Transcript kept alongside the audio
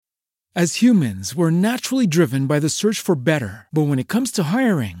As humans, we're naturally driven by the search for better. But when it comes to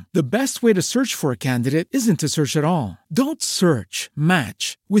hiring, the best way to search for a candidate isn't to search at all. Don't search,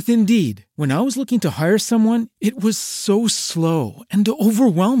 match with Indeed. When I was looking to hire someone, it was so slow and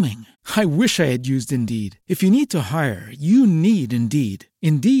overwhelming. I wish I had used Indeed. If you need to hire, you need Indeed.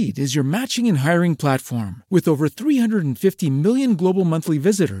 Indeed is your matching and hiring platform with over 350 million global monthly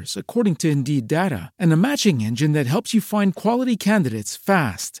visitors, according to Indeed data, and a matching engine that helps you find quality candidates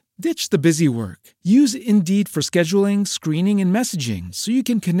fast. Ditch the busy work. Use Indeed for scheduling, screening, and messaging so you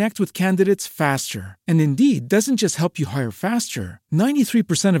can connect with candidates faster. And Indeed doesn't just help you hire faster.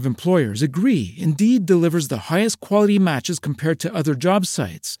 93% of employers agree Indeed delivers the highest quality matches compared to other job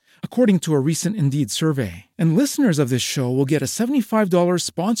sites, according to a recent Indeed survey. And listeners of this show will get a $75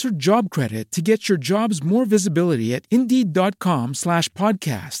 sponsored job credit to get your jobs more visibility at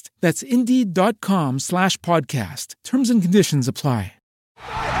Indeed.com/podcast. That's Indeed.com/podcast. Terms and conditions apply.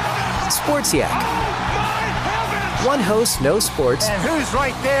 Sports Yak. One host knows sports. And who's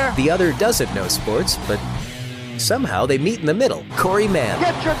right there? The other doesn't know sports, but somehow they meet in the middle. Corey Mann.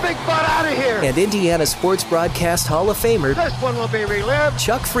 Get your big butt out of here! And Indiana Sports Broadcast Hall of Famer, This one will be relived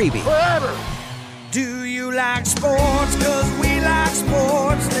Chuck Freeby. forever. Do you like sports? 'Cause we like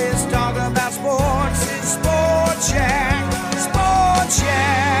sports. Let's talk about sports. It's Sports Yak. Sports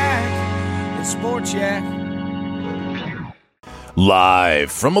Yak. It's Sports Yak.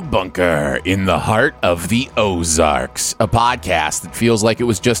 Live from a bunker in the heart of the Ozarks, a podcast that feels like it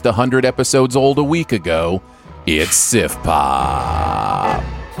was just 100 episodes old a week ago. It's Sif Pop.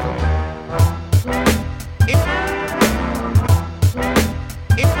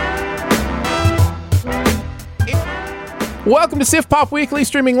 Welcome to Sif Pop Weekly,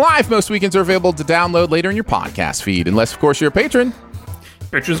 streaming live. Most weekends are available to download later in your podcast feed, unless, of course, you're a patron.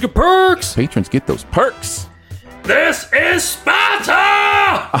 Patrons get perks! Patrons get those perks. This is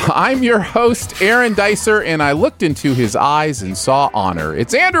Sparta! I'm your host, Aaron Dicer, and I looked into his eyes and saw honor.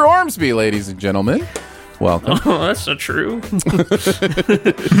 It's Andrew Ormsby, ladies and gentlemen. Welcome. Oh, that's not true.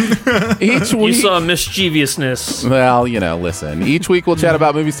 Each You week, saw mischievousness. well, listen. Each week we'll chat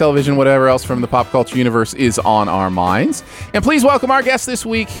about movies, television, whatever else from the pop culture universe is on our minds. And please welcome our guest this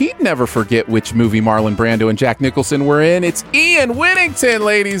week. He'd never forget which movie Marlon Brando and Jack Nicholson were in. It's Ian Whittington,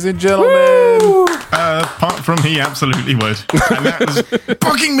 ladies and gentlemen. Apart from he absolutely would. And that was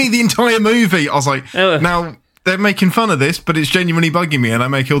bugging me the entire movie. I was like, now they're making fun of this, but it's genuinely bugging me, and I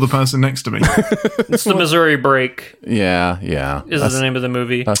may kill the person next to me. It's the Missouri Break. Yeah. Is the name of the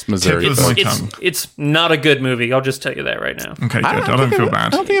movie. Us Missouri. Tip of my tongue. It's not a good movie. I'll just tell you that right now. Okay, good. I don't feel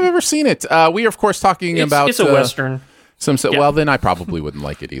bad. I don't think I've ever seen it. We are, of course, talking about... It's a Western. Well, then I probably wouldn't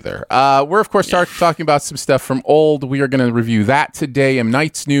like it either. We're, of course, talking about some stuff from old. We are going to review that today. M.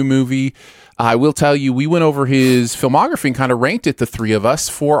 Night's new movie. I will tell you, we went over his filmography and kind of ranked it, the three of us,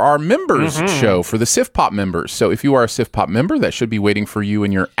 for our members show, for the Sif Pop members. So if you are a Sif Pop member, that should be waiting for you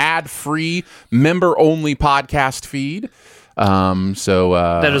in your ad-free, member-only podcast feed.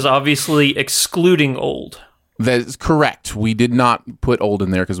 That is obviously excluding old. That is correct. We did not put old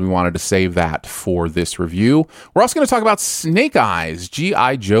in there because we wanted to save that for this review. We're also going to talk about Snake Eyes,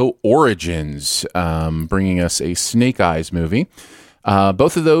 G.I. Joe Origins, bringing us a Snake Eyes movie.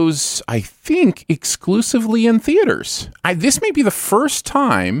 Both of those, I think, exclusively in theaters. This may be the first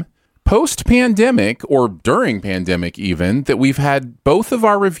time post-pandemic, or during pandemic even, that we've had both of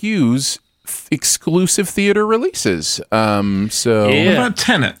our reviews exclusive theater releases. What about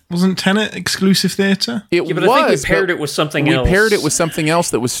Tenet? Wasn't Tenet exclusive theater? It but was. I think we paired it with something else. We paired it with something else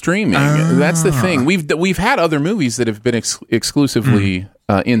that was streaming. That's the thing. We've had other movies that have been exclusively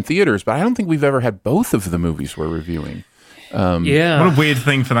in theaters, but I don't think we've ever had both of the movies we're reviewing. What a weird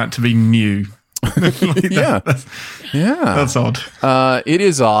thing for that to be new. That's odd. It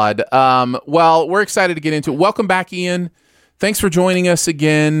is odd. Well, we're excited to get into it. Welcome back, Ian. Thanks for joining us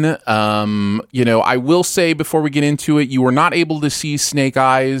again. I will say before we get into it, you were not able to see Snake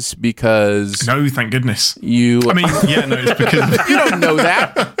Eyes because... No, thank goodness. It's because... You don't know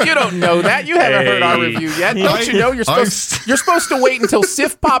that. You haven't heard our review yet. Don't you know? You're supposed to wait until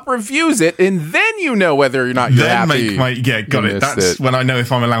Sif Pop reviews it, and then you know whether or not you're happy. Got it. That's when I know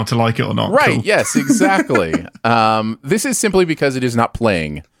if I'm allowed to like it or not. Right, cool. Yes, exactly. This is simply because it is not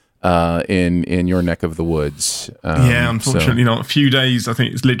playing in your neck of the woods. Unfortunately not. A few days, I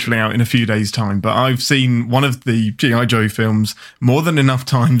think it's literally out in a few days' time, but I've seen one of the G.I. Joe films more than enough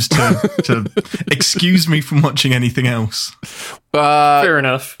times to excuse me from watching anything else. Fair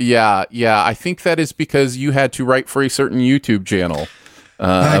enough. Yeah. I think that is because you had to write for a certain YouTube channel.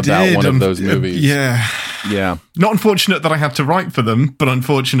 about one of those movies. Yeah. Not unfortunate that I had to write for them, but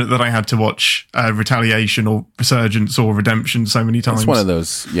unfortunate that I had to watch Retaliation or Resurgence or Redemption so many times. It's one of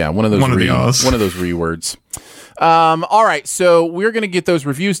those. Yeah, one of those rewords. All right, so we're going to get those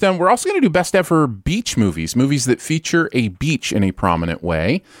reviews done. We're also going to do best ever beach movies that feature a beach in a prominent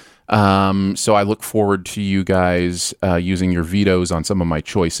way. So I look forward to you guys using your vetoes on some of my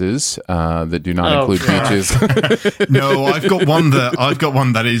choices that do not include beaches. No, I've got one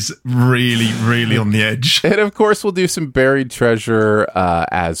that is really, really on the edge. And of course, we'll do some buried treasure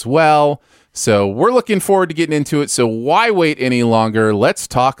as well. So we're looking forward to getting into it. So why wait any longer? Let's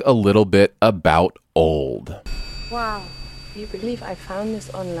talk a little bit about Old. Wow, do you believe I found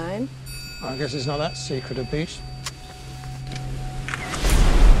this online? I guess it's not that secret a beach.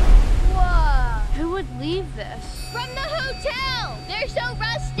 Who would leave this? From the hotel! They're so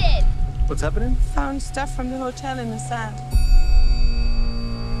rusted! What's happening? Found stuff from the hotel in the sand.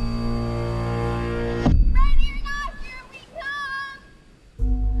 Ready or not, here we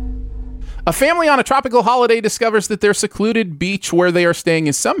come! A family on a tropical holiday discovers that their secluded beach where they are staying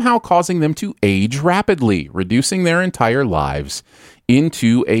is somehow causing them to age rapidly, reducing their entire lives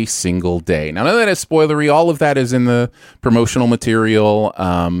into a single day. Now, none of that is spoilery. All of that is in the promotional material.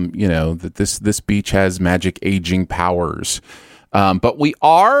 That this beach has magic aging powers. But we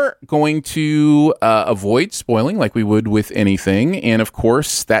are going to avoid spoiling like we would with anything. And of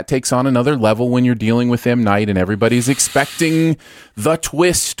course, that takes on another level when you're dealing with M. Night and everybody's expecting the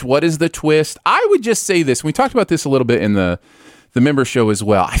twist. What is the twist? I would just say this. We talked about this a little bit in the member show as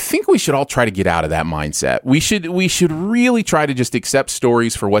well. I think we should all try to get out of that mindset. We should really try to just accept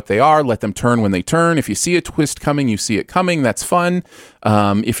stories for what they are, let them turn when they turn. If you see a twist coming, you see it coming. That's fun.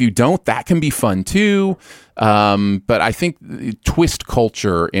 If you don't, that can be fun too. But I think twist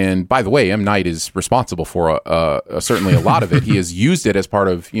culture, and by the way, M. Night is responsible for certainly a lot of it. He has used it as part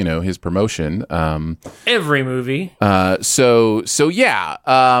of his promotion. Every movie. So yeah.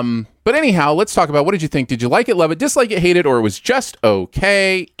 But anyhow, let's talk about what did you think? Did you like it, love it, dislike it, hate it, or it was just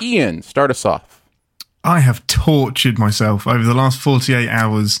okay? Ian, start us off. I have tortured myself over the last 48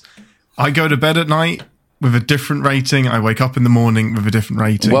 hours. I go to bed at night with a different rating. I wake up in the morning with a different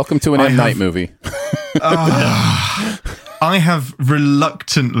rating. Welcome to an M. Night movie. I have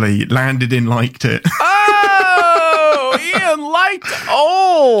reluctantly landed in liked it. Oh, Ian liked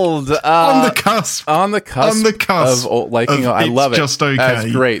Old. On the cusp. Of old, liking. I love it. Just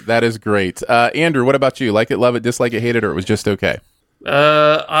okay. That is great. Andrew, what about you? Like it, love it, dislike it, hate it, or it was just okay?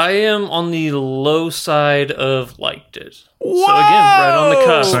 I am on the low side of liked it. Whoa! So again, right on the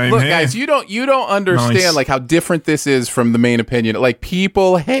cusp. Same Look, here. guys, you don't understand Nice. like how different this is from the main opinion. Like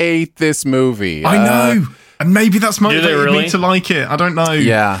people hate this movie. I know. And maybe that's motivated really? me to like it. I don't know.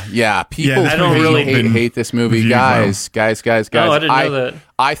 Yeah. People I don't really hate this movie. reviewed Guys. Oh, I didn't know that.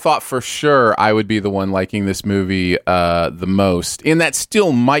 I thought for sure I would be the one liking this movie the most. And that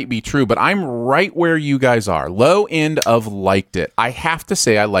still might be true, but I'm right where you guys are. Low end of liked it. I have to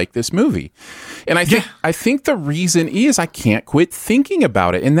say I like this movie. And I think the reason is I can't quit thinking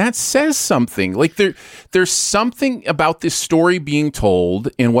about it. And that says something. Like there's something about this story being told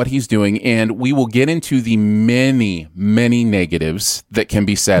and what he's doing. And we will get into the many, many negatives that can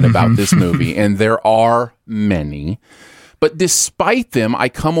be said about this movie. And there are many. But despite them, I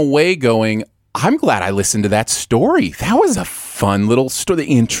come away going, I'm glad I listened to that story. That was a fun little story,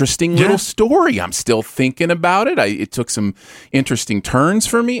 interesting little story. I'm still thinking about it. It took some interesting turns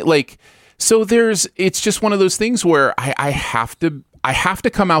for me. So it's just one of those things where I have to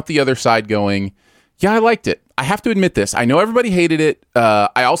come out the other side going, yeah, I liked it. I have to admit this. I know everybody hated it.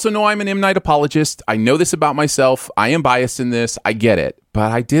 I also know I'm an M. Night apologist. I know this about myself. I am biased in this. I get it.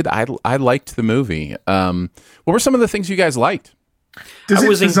 But I liked the movie. What were some of the things you guys liked? Does I it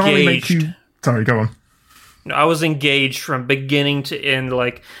was bizarrely make engaged. you... Sorry, go on. I was engaged from beginning to end.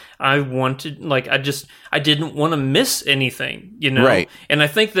 Like I wanted, I didn't want to miss anything, Right. And I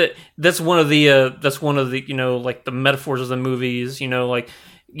think that's one of the, the metaphors of the movies,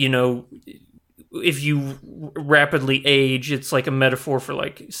 if you rapidly age, it's like a metaphor for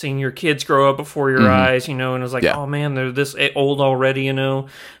like seeing your kids grow up before your eyes, and it's like, oh man, they're this old already, and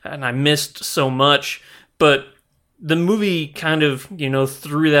I missed so much. But the movie kind of,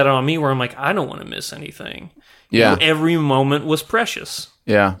 threw that on me where I'm like, I don't want to miss anything. Yeah. Every moment was precious.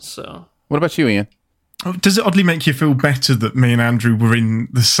 Yeah. So what about you, Ian? Does it oddly make you feel better that me and Andrew were in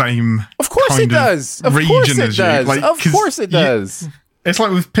the same Of course it does. Of course it does. Of course it does. It's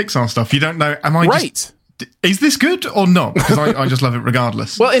like with Pixar stuff. You don't know, am I Right. is this good or not? Because I just love it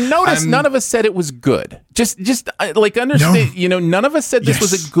regardless. Well, and notice none of us said it was good. Just like understand, none of us said this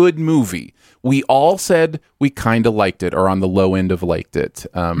was a good movie. We all said we kind of liked it or on the low end of liked it.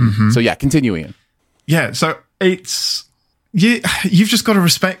 So yeah, continue, Ian. Yeah, so it's... You've just got to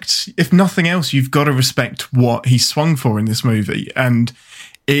respect, if nothing else, you've got to respect what he swung for in this movie. And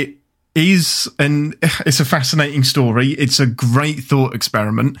it's a fascinating story. It's a great thought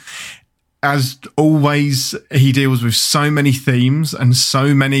experiment. As always, he deals with so many themes and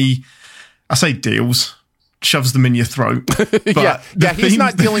so many, I say deals, shoves them in your throat. But he's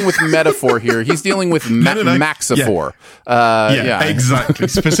not dealing with metaphor here. He's dealing with maxaphor. Yeah, exactly.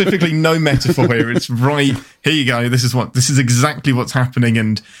 Specifically, no metaphor here. It's right, here you go. This is exactly what's happening,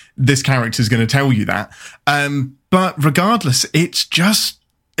 and this character is going to tell you that. But regardless, it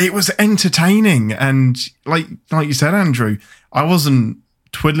was entertaining. And like you said, Andrew, I wasn't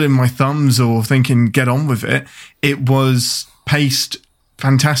twiddling my thumbs or thinking, get on with it. It was paced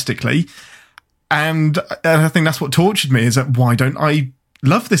fantastically. And I think that's what tortured me, is that why don't I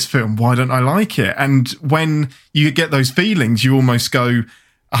love this film? Why don't I like it? And when you get those feelings, you almost go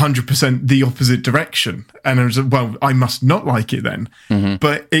 100% the opposite direction. And I was like, well, I must not like it then.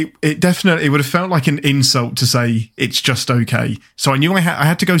 But it definitely would have felt like an insult to say it's just okay. So I knew I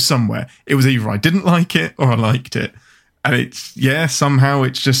had to go somewhere. It was either I didn't like it or I liked it. And somehow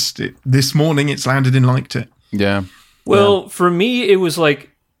it's just, this morning it's landed in liked it. Yeah. Well, for me, it was like,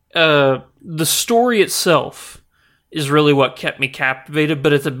 the story itself is really what kept me captivated,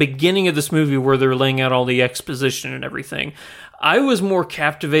 but at the beginning of this movie where they're laying out all the exposition and everything, I was more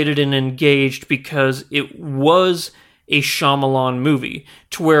captivated and engaged because it was a Shyamalan movie,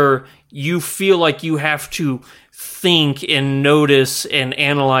 to where you feel like you have to think and notice and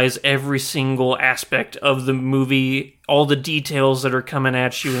analyze every single aspect of the movie, all the details that are coming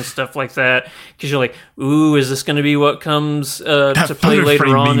at you and stuff like that, because you're like, ooh, is this going to be what comes to play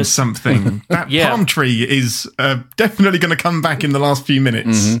later on? Means something. That palm tree is definitely going to come back in the last few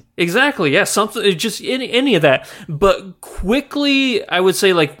minutes. Exactly, yeah, something, just any of that. But quickly, I would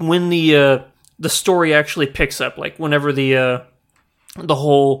say, like, when the story actually picks up, like whenever the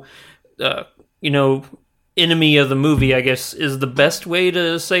whole enemy of the movie, I guess is the best way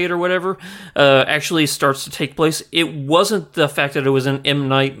to say it or whatever, actually starts to take place. It wasn't the fact that it was an M.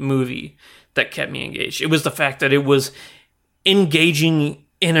 Night movie that kept me engaged. It was the fact that it was engaging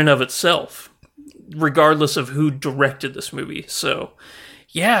in and of itself, regardless of who directed this movie. So,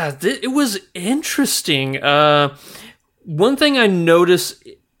 yeah, it was interesting. One thing I noticed,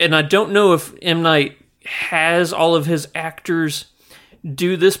 and I don't know if M. Night has all of his actors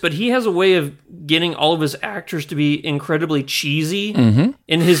do this, but he has a way of getting all of his actors to be incredibly cheesy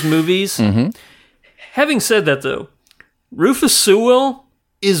in his movies. Having said that, though, Rufus Sewell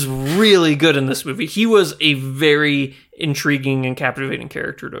is really good in this movie. He was a very intriguing and captivating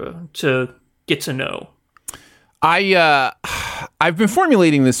character to get to know. I've been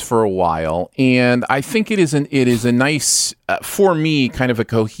formulating this for a while, and I think it is a nice, for me, kind of a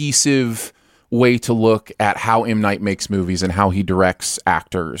cohesive way to look at how M. Night makes movies and how he directs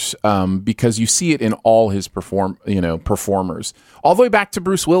actors, because you see it in all his performers, all the way back to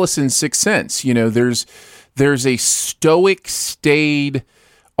Bruce Willis in Sixth Sense. There's a stoic, staid,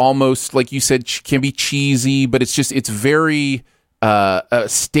 almost like you said, can be cheesy, but it's very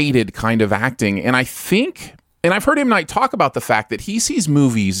stated kind of acting. And I think, and I've heard M. Night talk about the fact that he sees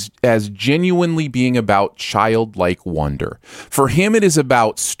movies as genuinely being about childlike wonder. For him, it is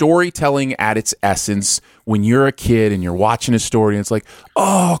about storytelling at its essence. When you're a kid and you're watching a story and it's like,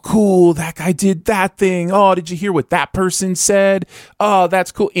 oh, cool, that guy did that thing. Oh, did you hear what that person said? Oh,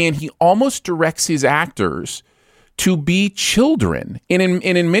 that's cool. And he almost directs his actors to be children. And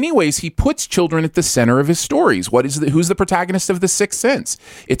in many ways, he puts children at the center of his stories. Who's the protagonist of The Sixth Sense?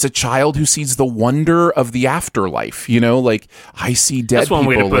 It's a child who sees the wonder of the afterlife. Like, I see dead people. That's one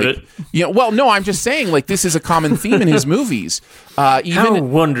way to put it. Well, no, I'm just saying, like, this is a common theme in his movies. How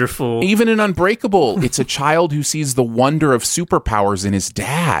wonderful. Even in Unbreakable, it's a child who sees the wonder of superpowers in his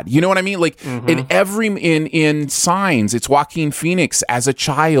dad. You know what I mean? Like, in Signs, it's Joaquin Phoenix as a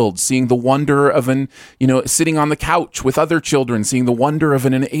child seeing the wonder of sitting on the couch with other children, seeing the wonder of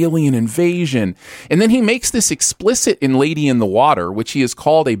an alien invasion. And then he makes this explicit in Lady in the Water, which he has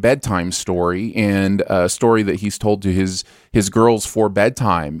called a bedtime story, and a story that he's told to his girls for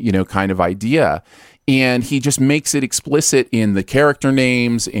bedtime, kind of idea. And he just makes it explicit in the character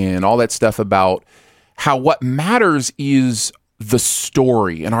names and all that stuff about how what matters is the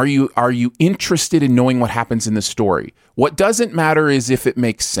story. And are you interested in knowing what happens in the story? What doesn't matter is if it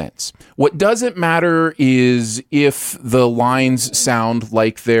makes sense. What doesn't matter is if the lines sound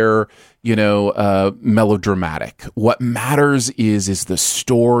like they're, melodramatic. What matters is the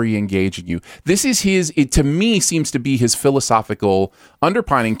story engaging you. This is it to me seems to be his philosophical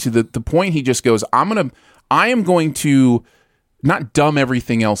underpinning to the point he just goes, I am going to not dumb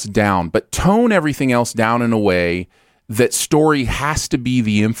everything else down, but tone everything else down in a way that story has to be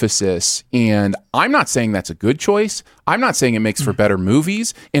the emphasis. And I'm not saying that's a good choice. I'm not saying it makes for better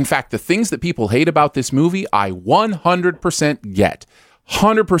movies. In fact, the things that people hate about this movie, I 100% get.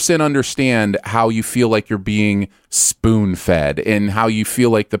 100% understand how you feel like you're being spoon-fed and how you feel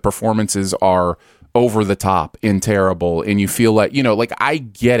like the performances are over the top and terrible. And you feel like, I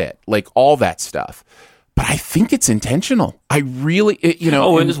get it, like all that stuff. But I think it's intentional. I really, it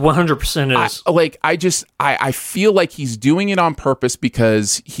is 100% is. I feel like he's doing it on purpose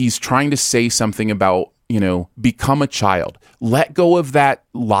because he's trying to say something about, become a child. Let go of that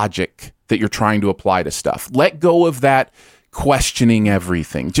logic that you're trying to apply to stuff. Let go of that questioning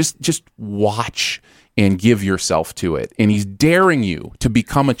everything. Just watch and give yourself to it. And he's daring you to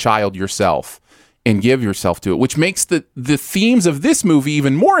become a child yourself and give yourself to it, which makes the themes of this movie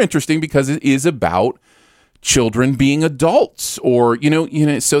even more interesting because it is about children being adults or,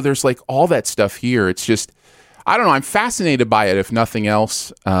 so there's like all that stuff here. It's just, I don't know. I'm fascinated by it, if nothing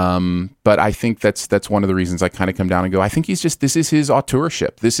else. But I think that's one of the reasons I kind of come down and go, I think this is his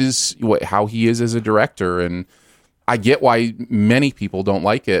auteurship. This is how he is as a director. And I get why many people don't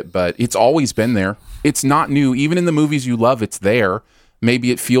like it, but it's always been there. It's not new. Even in the movies you love, it's there. Maybe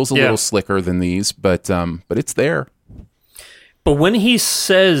it feels a little slicker than these, but it's there. But when he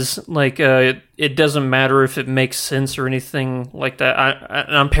says, it doesn't matter if it makes sense or anything like that,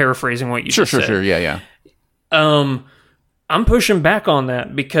 I'm paraphrasing what you just said. Sure, yeah. I'm pushing back on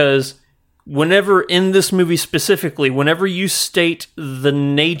that because whenever, in this movie specifically, whenever you state the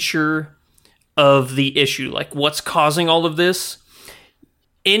nature of the issue, like what's causing all of this,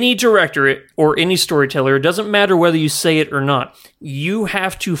 any director or any storyteller, it doesn't matter whether you say it or not, you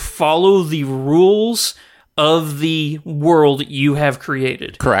have to follow the rules of the world you have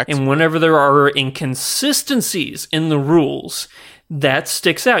created. Correct. And whenever there are inconsistencies in the rules, that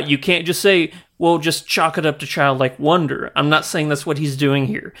sticks out. You can't just say, well, just chalk it up to childlike wonder. I'm not saying that's what he's doing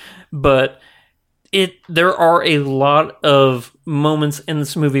here, but there are a lot of moments in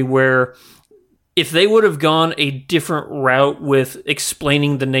this movie where if they would have gone a different route with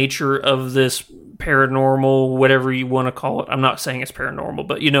explaining the nature of this paranormal, whatever you want to call it, I'm not saying it's paranormal,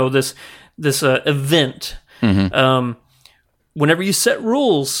 but this event. Mm-hmm. Whenever you set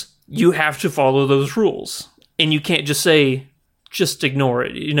rules, you have to follow those rules, and you can't just say, just ignore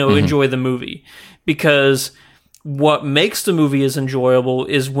it. Mm-hmm. Enjoy the movie, because what makes the movie as enjoyable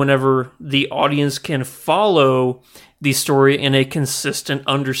is whenever the audience can follow the story in a consistent,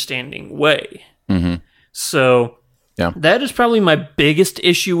 understanding way. Mm-hmm. So that is probably my biggest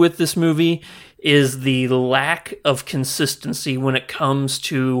issue with this movie is the lack of consistency when it comes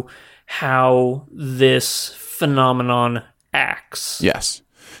to how this phenomenon acts. Yes.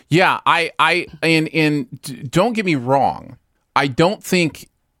 Yeah, and don't get me wrong. I don't think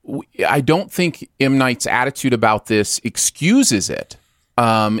M. Night's attitude about this excuses it.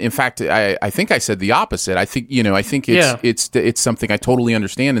 In fact, I think I said the opposite. I think it's something I totally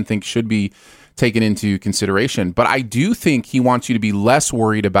understand and think should be taken into consideration. But I do think he wants you to be less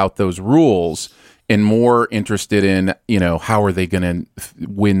worried about those rules and more interested in, how are they going to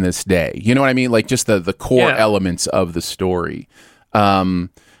win this day? You know what I mean? Like just the core elements of the story.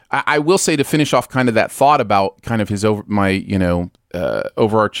 I will say, to finish off kind of that thought about kind of his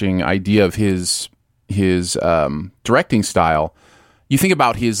overarching idea of his directing style. You think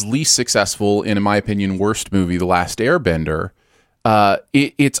about his least successful, and in my opinion, worst movie, The Last Airbender.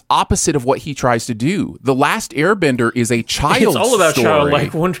 It's opposite of what he tries to do. The Last Airbender is a child story. It's all about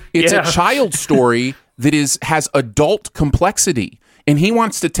childlike wonder. It's a child story that has adult complexity, and he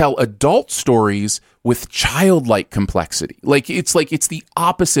wants to tell adult stories with childlike complexity. It's the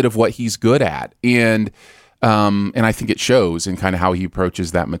opposite of what he's good at, and I think it shows in kind of how he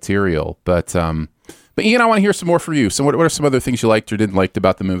approaches that material. But Ian, I want to hear some more from you. So, what are some other things you liked or didn't like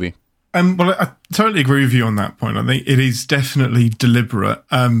about the movie? Well, I totally agree with you on that point. I think it is definitely deliberate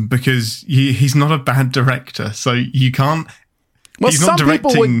because he's not a bad director, so you can't. Well,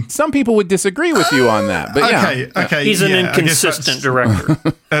 some people would disagree with you on that, but okay, he's an inconsistent director.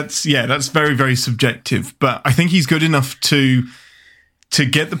 That's very, very subjective. But I think he's good enough to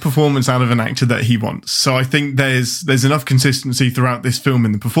get the performance out of an actor that he wants. So I think there's enough consistency throughout this film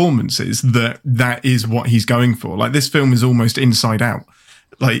in the performances that is what he's going for. Like, this film is almost Inside Out.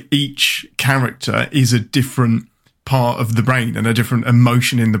 Like, each character is a different part of the brain and a different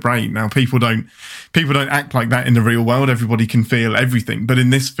emotion in the brain. Now, people don't act like that in the real world. Everybody can feel everything, but in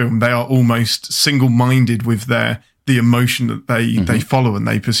this film, they are almost single-minded with the emotion that they follow and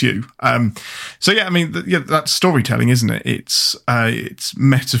they pursue. So yeah, I mean, that's storytelling, isn't it? It's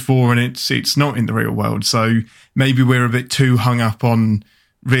metaphor, and it's not in the real world. So maybe we're a bit too hung up on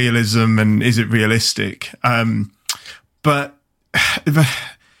realism and is it realistic? But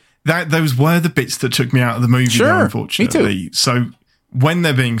those were the bits that took me out of the movie, though, unfortunately. Me too. So when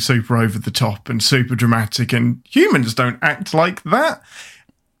they're being super over the top and super dramatic, and humans don't act like that,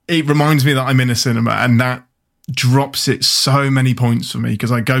 it reminds me that I'm in a cinema, and that drops it so many points for me,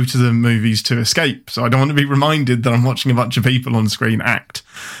 because I go to the movies to escape. So I don't want to be reminded that I'm watching a bunch of people on screen act.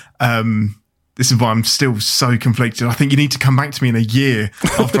 This is why I'm still so conflicted. I think you need to come back to me in a year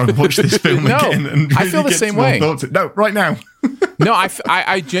after I've watched this film again. And really I feel the same way. No, right now. No,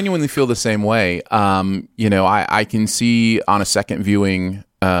 I genuinely feel the same way. I can see on a second viewing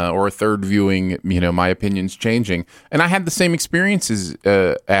or a third viewing, my opinions changing. And I had the same experiences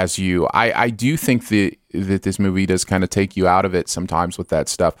as you. I do think that this movie does kind of take you out of it sometimes with that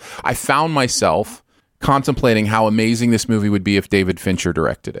stuff. I found myself contemplating how amazing this movie would be if David Fincher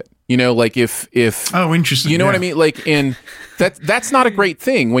directed it. If oh, interesting. You know what I mean? Like, and that's not a great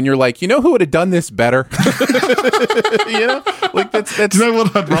thing when you're like, who would have done this better? Like that's. Do you know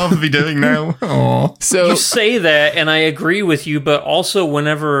what I'd rather be doing now? Aww. So you say that, and I agree with you, but also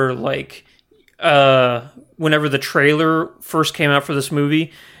whenever the trailer first came out for this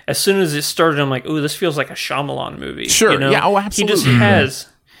movie, as soon as it started, I'm like, "Ooh, this feels like a Shyamalan movie." Sure. Yeah. Oh, absolutely. He just has.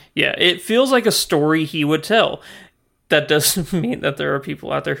 Yeah, it feels like a story he would tell. That doesn't mean that there are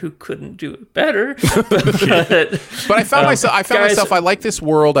people out there who couldn't do it better. But I found myself. I like this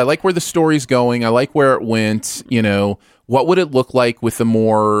world. I like where the story's going. I like where it went. What would it look like with a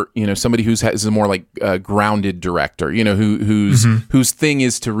more, somebody who's has a more like grounded director, whose thing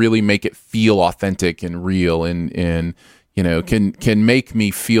is to really make it feel authentic and real and can make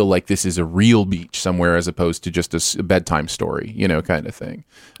me feel like this is a real beach somewhere as opposed to just a bedtime story, kind of thing.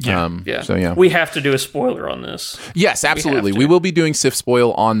 Yeah. So, yeah. We have to do a spoiler on this. Yes, absolutely. We will be doing Sif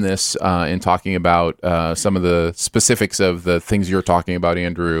Spoil on this and talking about some of the specifics of the things you're talking about,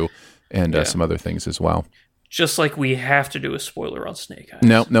 Andrew, and some other things as well. Just like we have to do a spoiler on Snake Eyes.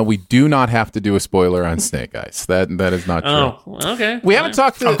 No, we do not have to do a spoiler on Snake Eyes. That is not true. Oh, okay. We haven't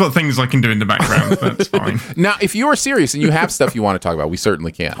talked. I've got things I can do in the background. That's fine. Now, if you are serious and you have stuff you want to talk about, we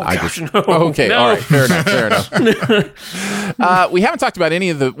certainly can. No. Okay, no. All right, fair enough. We haven't talked about any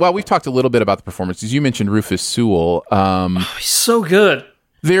of the. Well, we've talked a little bit about the performances. You mentioned Rufus Sewell. He's so good.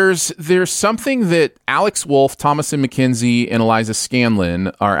 There's something that Alex Wolff, Thomasin McKenzie, and Eliza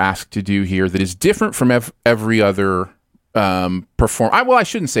Scanlon are asked to do here that is different from every other I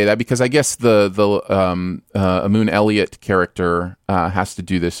shouldn't say that, because I guess the Amun Elliott character has to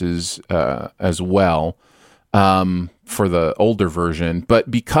do this as well for the older version.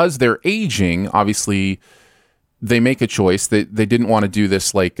 But because they're aging, obviously they make a choice that they didn't want to do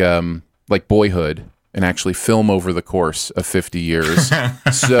this like Boyhood and actually film over the course of 50 years.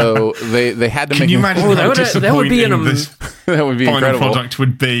 So they had to make... Can you imagine how disappointing this that would be final incredible. Product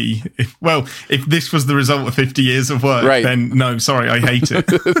would be? If this was the result of 50 years of work, then no, sorry, I hate it.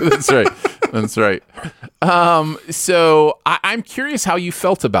 That's right. So I'm curious how you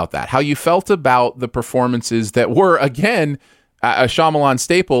felt about that, how you felt about the performances that were, again, a Shyamalan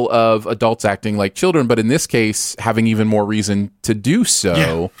staple of adults acting like children, but in this case, having even more reason to do so.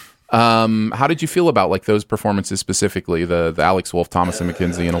 Yeah. How did you feel about like those performances specifically, the Alex Wolff, Thomasin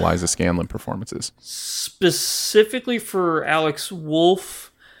McKenzie, and Eliza Scanlon performances? Specifically for Alex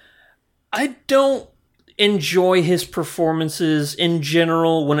Wolff, I don't enjoy his performances in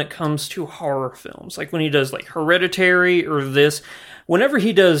general when it comes to horror films. Like when he does like Hereditary or this. Whenever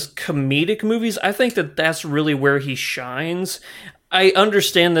he does comedic movies, I think that that's really where he shines. I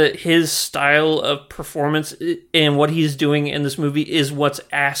understand that his style of performance and what he's doing in this movie is what's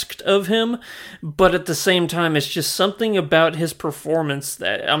asked of him, but at the same time, it's just something about his performance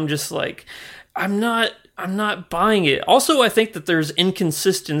that I'm just like, I'm not buying it. Also, I think that there's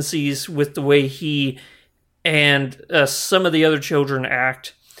inconsistencies with the way he and some of the other children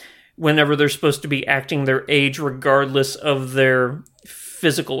act whenever they're supposed to be acting their age, regardless of their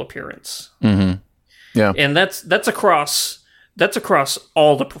physical appearance. Mm-hmm. Yeah, and that's across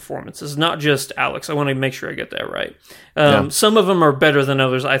all the performances, not just Alex. I want to make sure I get that right. Some of them are better than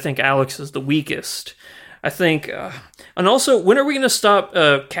others. I think Alex is the weakest. I think, and also, when are we going to stop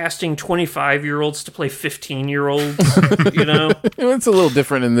casting 25-year-olds to play 15-year-olds? It's a little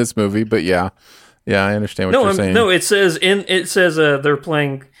different in this movie, but yeah, I understand what you're saying. No, it says they're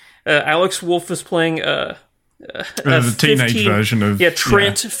playing. Alex Wolff is playing The teenage 15 version of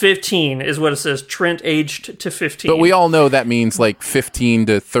Trent 15 is what it says. Trent aged to 15. But we all know that means like 15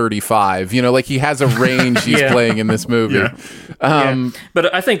 to 35. You know, like he has a range he's playing in this movie.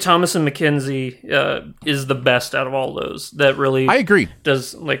 But I think Thomas and Mackenzie is the best out of all those. That really, I agree,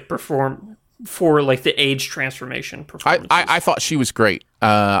 does like perform for like the age transformation performances. I thought she was great.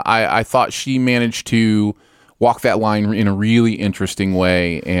 I thought she managed to walk that line in a really interesting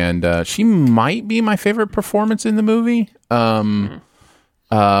way, and she might be my favorite performance in the movie. For me,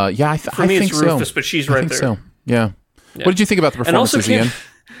 it's Rufus, so. but she's right there. So. Yeah. What did you think about the performances, Ian?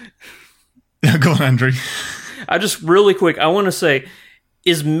 Go on, Andrew. I just really quick, I want to say,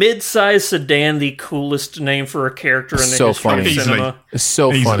 is mid-size sedan the coolest name for a character in the history of cinema? It's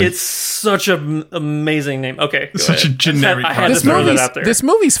so funny. It's such an amazing name. Okay, such ahead. a generic. I had to throw that out there. This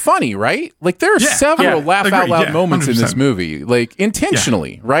movie's funny, right? Like there are several laugh out loud moments 100%. In this movie, like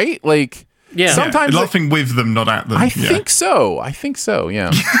intentionally, right? Like sometimes laughing with them, not at them. I think so.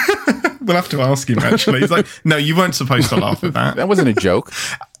 Yeah. We'll have to ask him. Actually, he's like, no, you weren't supposed to laugh at that. That wasn't a joke.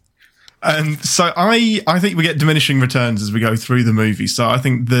 And so I think we get diminishing returns as we go through the movie. So I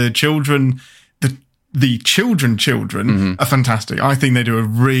think the children are fantastic. I think they do a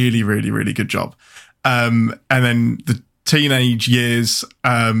really, really, really good job. And then the teenage years,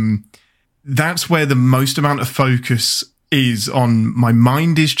 that's where the most amount of focus is on. My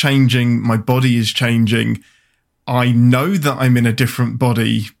mind is changing. My body is changing. I know that I'm in a different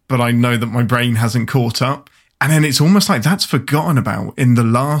body, but I know that my brain hasn't caught up. And then it's almost like that's forgotten about in the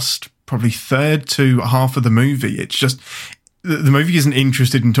last probably third to half of the movie. It's just the movie isn't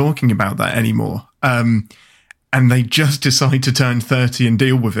interested in talking about that anymore. And they just decide to turn 30 and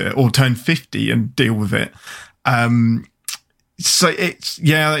deal with it, or turn 50 and deal with it. So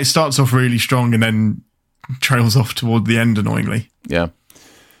it starts off really strong and then trails off toward the end annoyingly.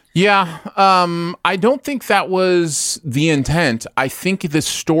 Yeah, I don't think that was the intent. I think the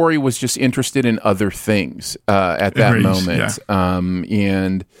story was just interested in other things at that moment. Yeah.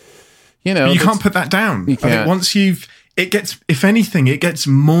 And you know, but you can't put that down. You can't. I think if anything, it gets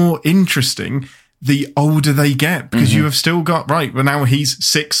more interesting the older they get, because you have still got well, now he's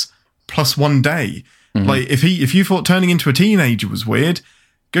 6 plus 1 day. Like if you thought turning into a teenager was weird,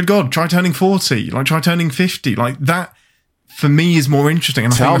 good God, try turning 40, like try turning 50, like that. For me, is more interesting,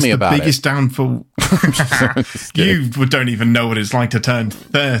 and I think that's the biggest downfall. You don't even know what it's like to turn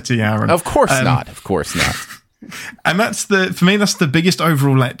 30, Aaron. Of course not. Of course not. And for me, that's the biggest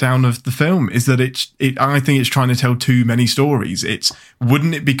overall letdown of the film, is that I think it's trying to tell too many stories. It's,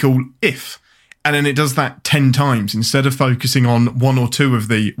 wouldn't it be cool if? And then it does that 10 times instead of focusing on one or two of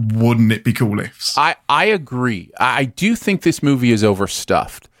the wouldn't it be cool ifs. I agree. I do think this movie is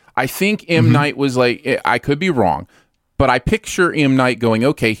overstuffed. I think M. Night was like, I could be wrong, but I picture M. Night going,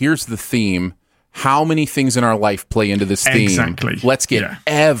 okay, here's the theme. How many things in our life play into this theme? Exactly. Let's get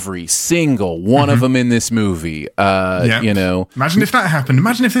every single one of them in this movie. You know, imagine if that happened.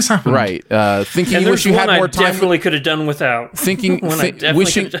 Imagine if this happened. Right. Thinking you wish you had more time. Definitely could have done without.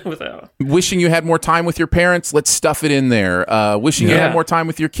 Wishing you had more time with your parents. Let's stuff it in there. Wishing you had more time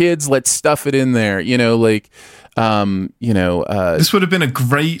with your kids. Let's stuff it in there. You know, like, this would have been a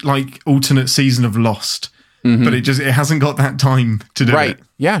great alternate season of Lost, but it hasn't got that time to do it. Right.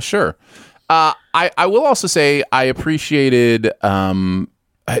 Yeah. Sure. I will also say I appreciated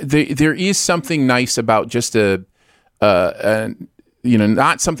there is something nice about just not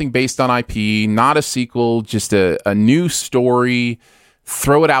something based on IP, not a sequel, just a new story.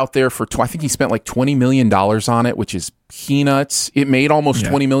 Throw it out there for I think he spent like $20 million on it, which is peanuts. It made almost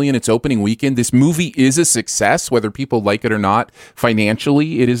 $20 million its opening weekend. This movie is a success, whether people like it or not.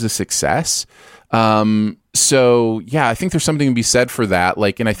 Financially, it is a success. So yeah, I think there's something to be said for that.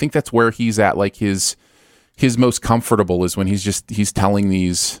 And I think that's where he's at, his most comfortable is when he's telling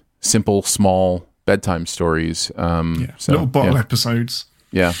these simple, small bedtime stories. Little bottle episodes.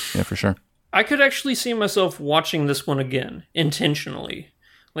 Yeah, for sure. I could actually see myself watching this one again intentionally.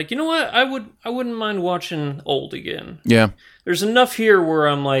 You know what? I wouldn't mind watching Old again. Yeah. There's enough here where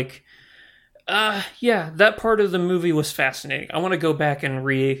I'm like, that part of the movie was fascinating. I want to go back and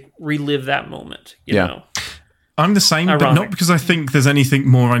relive that moment. You know? I'm the same, but not because I think there's anything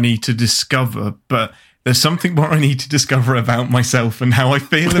more I need to discover, but there's something more I need to discover about myself and how I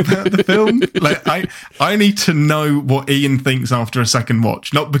feel about the film. I need to know what Ian thinks after a second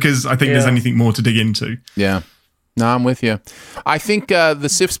watch, not because I think there's anything more to dig into. Yeah. No, I'm with you. I think the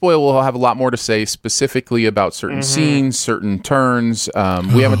Sif Spoil will have a lot more to say specifically about certain scenes, certain turns.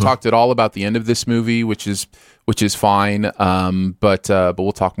 We haven't talked at all about the end of this movie, which is fine. But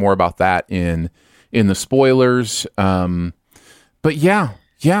we'll talk more about that in the spoilers. But yeah,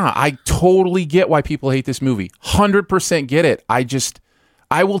 Yeah, I totally get why people hate this movie. 100% get it.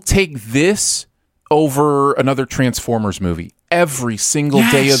 I will take this over another Transformers movie every single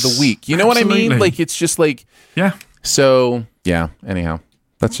day of the week. You know what I mean? Like, it's just like... Yeah. So, yeah, anyhow.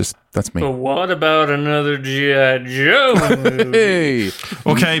 That's me. But what about another G.I. Joe movie? Hey.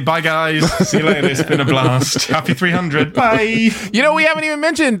 Okay, bye guys. See you later. It's been a blast. Happy 300. Bye. You know, we haven't even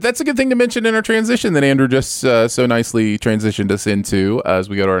mentioned, that's a good thing to mention in our transition that Andrew just so nicely transitioned us into as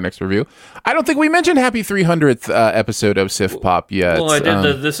we go to our next review. I don't think we mentioned happy 300th episode of Sif Pop yet. Well, I did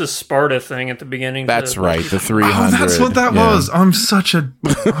the This is Sparta thing at the beginning. That's right, the 300. Oh, that's what that was. I'm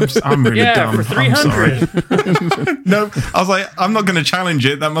really dumb. For 300. I'm sorry. No, I was like, I'm not going to challenge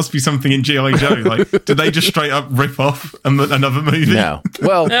it. That must be something in G.I. Joe. Like, did they just straight up rip off another movie? No.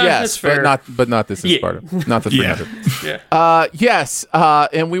 Well, yes, fair. but not This is Sparta. Not the 300. Yeah. Yes,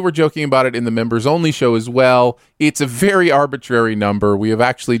 and we were joking about it in the members only show as well. It's a very arbitrary number. We have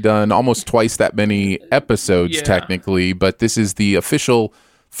actually done almost twice that many episodes technically, but this is the official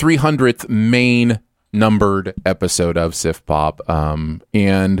 300th main numbered episode of Sif Pop,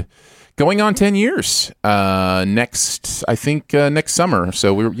 and going on 10 years next summer.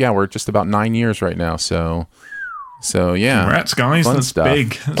 So we're just about 9 years right now. So yeah, congrats, guys. Fun That's stuff.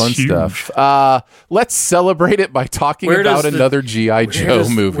 big. That's huge. Stuff. Let's celebrate it by talking about another G.I. Joe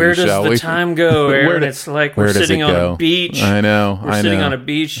movie. Where does shall the we? time go, Aaron? It's like we're sitting on a beach. I know. We're sitting on a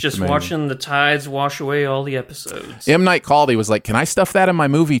beach just watching the tides wash away all the episodes. M. Night called. He was like, "Can I stuff that in my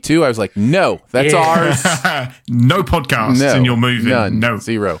movie too?" I was like, "No, that's ours." No podcasts in your movie. None. No.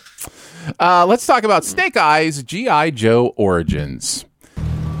 Zero. Let's talk about Snake Eyes G.I. Joe Origins.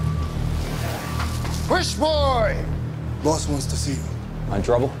 Push boy! Boss wants to see you. I'm in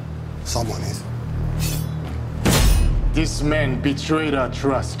trouble? Someone is. This man betrayed our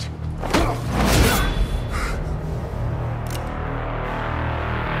trust.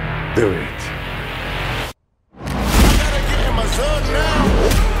 Do it.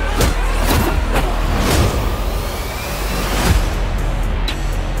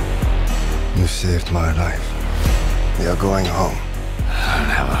 You saved my life. We are going home. I don't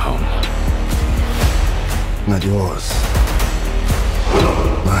have a home. Not yours.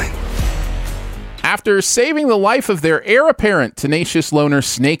 Mine. After saving the life of their heir apparent, tenacious loner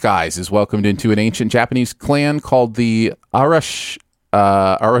Snake Eyes is welcomed into an ancient Japanese clan called the Arashikage.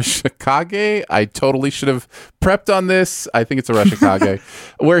 I totally should have prepped on this. I think it's Arashikage,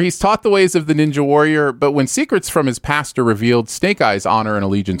 where he's taught the ways of the ninja warrior. But when secrets from his past are revealed, Snake Eyes' honor and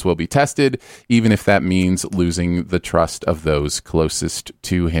allegiance will be tested, even if that means losing the trust of those closest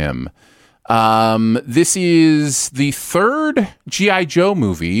to him. This is the third G.I. Joe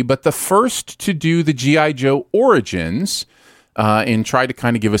movie, but the first to do the G.I. Joe Origins and try to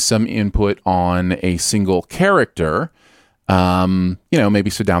kind of give us some input on a single character. Maybe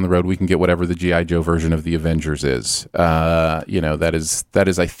so down the road we can get whatever the G.I. Joe version of the Avengers is. That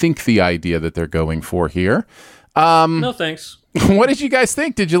is, I think, the idea that they're going for here. No thanks. What did you guys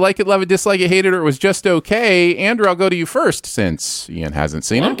think? Did you like it, love it, dislike it, hate it, or it was just okay? Andrew, I'll go to you first since Ian hasn't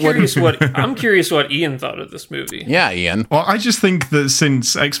seen it. I'm curious what Ian thought of this movie. Yeah, Ian. Well, I just think that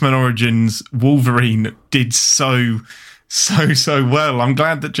since X-Men Origins, Wolverine did so well. I'm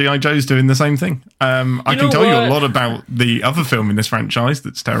glad that G.I. Joe's doing the same thing. I can tell you a lot about the other film in this franchise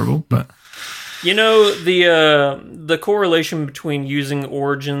that's terrible, but... You know, the correlation between using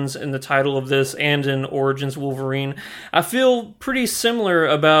Origins in the title of this and in Origins Wolverine, I feel pretty similar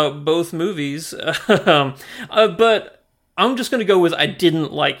about both movies. But I'm just going to go with I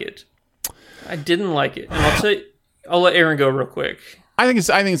didn't like it. I didn't like it. And I'll let Aaron go real quick. I think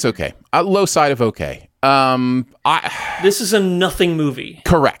it's okay. Low side of okay. This is a nothing movie.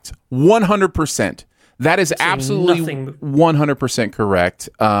 Correct. 100%. That is absolutely 100% correct.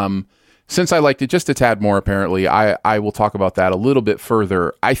 Since I liked it just a tad more, apparently, I will talk about that a little bit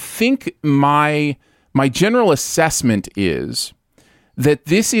further. I think my general assessment is that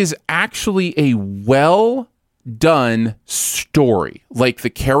this is actually a well-done story. Like, the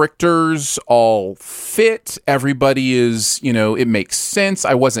characters all fit. Everybody is, it makes sense.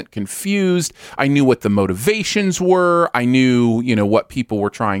 I wasn't confused. I knew what the motivations were. I knew, what people were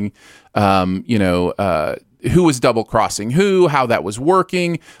trying, who was double crossing who, how that was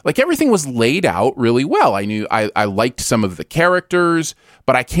working. Like, everything was laid out really well. I knew I liked some of the characters,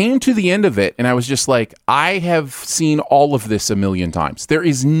 but I came to the end of it and I was just like, I have seen all of this a million times. There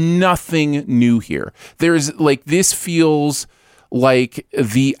is nothing new here. This feels like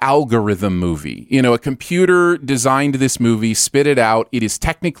the Algorithm movie. A computer designed this movie, spit it out. It is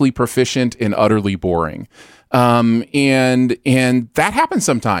technically proficient and utterly boring. And that happens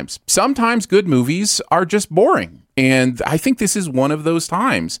sometimes. Sometimes good movies are just boring. And I think this is one of those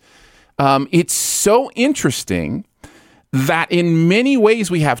times. It's so interesting that in many ways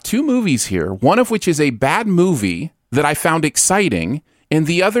we have two movies here, one of which is a bad movie that I found exciting, and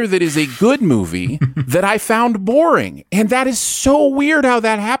the other that is a good movie that I found boring. And that is so weird how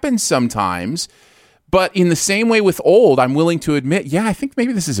that happens sometimes. But in the same way with Old, I'm willing to admit, yeah, I think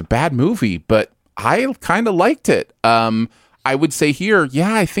maybe this is a bad movie, but I kind of liked it. I would say here,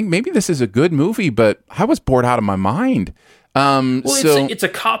 yeah, I think maybe this is a good movie, but I was bored out of my mind. It's a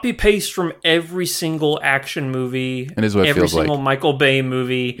copy paste from every single action movie, every single Michael Bay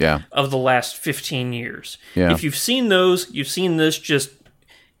movie of the last 15 years. Yeah. If you've seen those, you've seen this. Just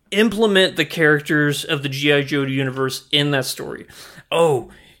implement the characters of the G.I. Joe universe in that story. Oh,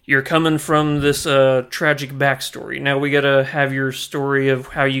 you're coming from this tragic backstory. Now we gotta have your story of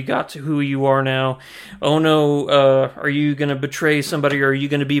how you got to who you are now. Oh no, are you gonna betray somebody or are you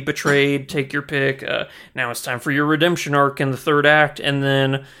gonna be betrayed? Take your pick. Now it's time for your redemption arc in the third act, and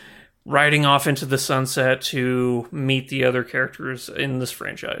then riding off into the sunset to meet the other characters in this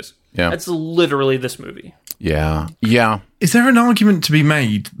franchise. Yeah. That's literally this movie. Yeah. Yeah. Is there an argument to be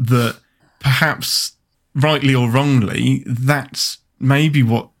made that perhaps, rightly or wrongly, that's maybe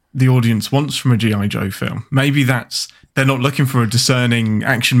what the audience wants from a G.I. Joe film? Maybe they're not looking for a discerning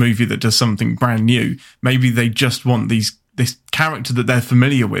action movie that does something brand new. Maybe they just want this character that they're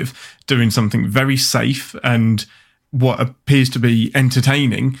familiar with doing something very safe and what appears to be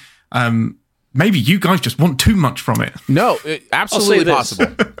entertaining. Maybe you guys just want too much from it. No, absolutely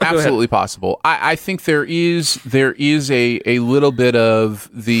possible. Absolutely possible. I think there is a little bit of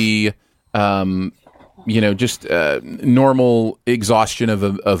the normal exhaustion of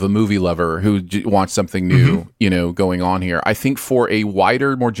a movie lover who wants something new, going on here. I think for a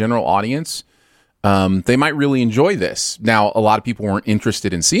wider, more general audience, they might really enjoy this. Now, a lot of people weren't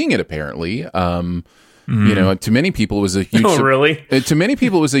interested in seeing it, apparently. To many people it was a huge to many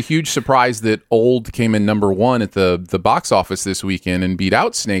people it was a huge surprise that Old came in number one at the box office this weekend and beat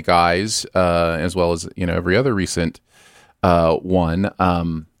out Snake Eyes, as well as every other recent one.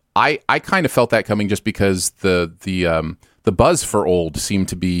 I kind of felt that coming just because the buzz for Old seemed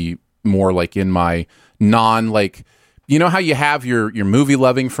to be more like in my how you have your movie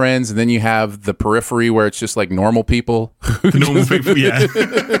loving friends and then you have the periphery where it's just like normal people. Normal people, yeah.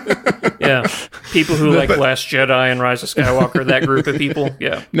 Yeah. People who like Last Jedi and Rise of Skywalker, that group of people.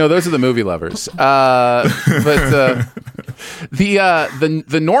 Yeah. No, those are the movie lovers. But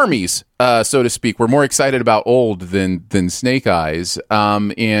the normies, so to speak, were more excited about Old than Snake Eyes.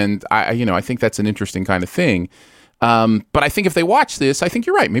 And I think that's an interesting kind of thing. But I think if they watch this, I think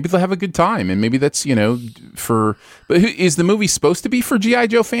you're right. Maybe they'll have a good time, and maybe that's But is the movie supposed to be for G.I.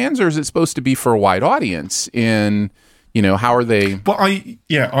 Joe fans, or is it supposed to be for a wide audience? And how are they? Well, I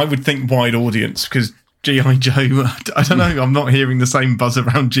would think wide audience because G.I. Joe. I don't know. I'm not hearing the same buzz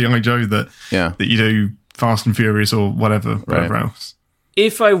around G.I. Joe that you do Fast and Furious or whatever else.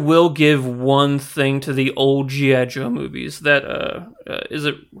 If I will give one thing to the old G.I. Joe movies, that is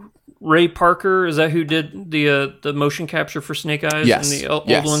it. Ray Parker, is that who did the motion capture for Snake Eyes in the old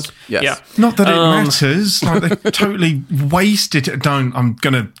ones? Yes. Yeah. Not that it matters. Like they totally wasted it.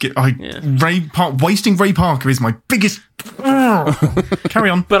 Wasting Ray Parker is my biggest.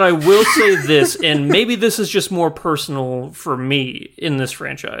 Carry on. But I will say this, and maybe this is just more personal for me in this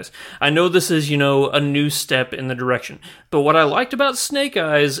franchise. I know this is, a new step in the direction. But what I liked about Snake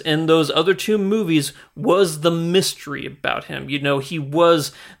Eyes in those other two movies was the mystery about him. He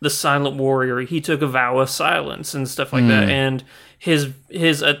was the silent warrior. He took a vow of silence and stuff like that. And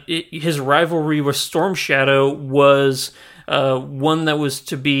his rivalry with Storm Shadow was one that was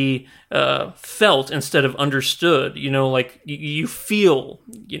to be felt instead of understood. You feel,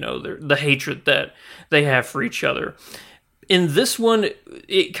 the hatred that they have for each other. In this one,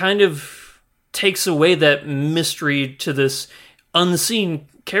 it kind of takes away that mystery to this unseen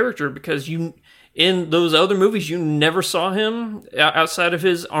character because in those other movies, you never saw him outside of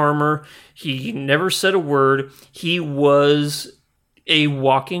his armor. He never said a word. He was a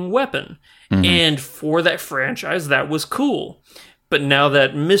walking weapon. Mm-hmm. And for that franchise, that was cool. But now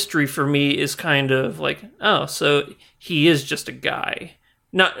that mystery for me is kind of like, oh, so he is just a guy.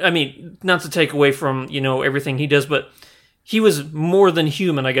 Not to take away from, everything he does, but he was more than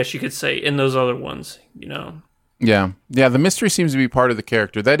human, I guess you could say, in those other ones, Yeah. Yeah, the mystery seems to be part of the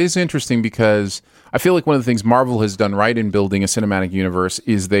character. That is interesting because I feel like one of the things Marvel has done right in building a cinematic universe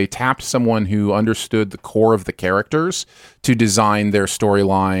is they tapped someone who understood the core of the characters to design their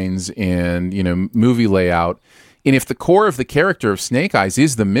storylines and, movie layout. And if the core of the character of Snake Eyes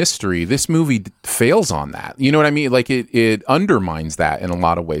is the mystery, this movie fails on that. You know what I mean? Like it undermines that in a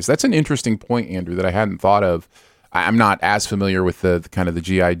lot of ways. That's an interesting point, Andrew, that I hadn't thought of. I'm not as familiar with the kind of the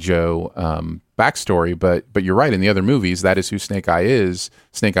G.I. Joe backstory, but you're right. In the other movies, that is who Snake Eyes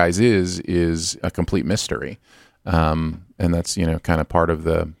is a complete mystery, and that's kind of part of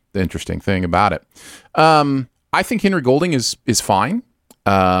the interesting thing about it. I think Henry Golding is fine.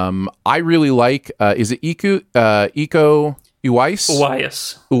 I really like is it Iko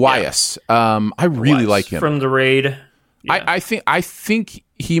Uwais? Uwais. I really like him from The Raid. Yeah. I think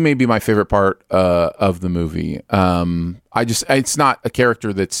he may be my favorite part of the movie. It's not a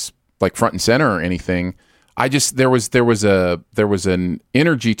character that's like front and center or anything. There was an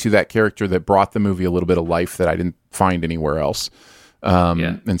energy to that character that brought the movie a little bit of life that I didn't find anywhere else.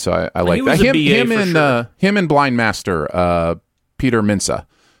 And so I like that. Him and Blind Master, Peter Mensah.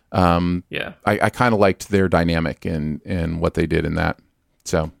 I kind of liked their dynamic and what they did in that.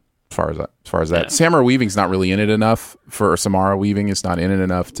 So as far as that, Samara Weaving's not really in it enough Samara Weaving is not in it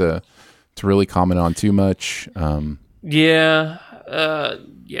enough to really comment on too much. Yeah.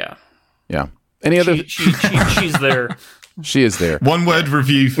 Any other? She's there. She is there. One word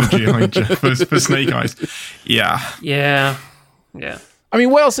review for G.I. Joe for Snake Eyes. Yeah. I mean,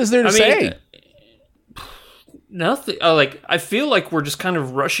 what else is there to say? Nothing. I feel like we're just kind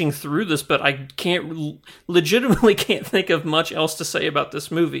of rushing through this, but I legitimately can't think of much else to say about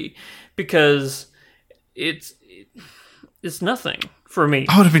this movie because it's nothing for me.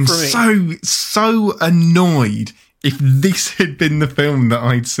 I would have been so annoyed if this had been the film that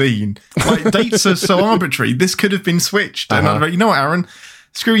I'd seen. Like, dates are so arbitrary. This could have been switched. And I'd be like, you know what, Aaron?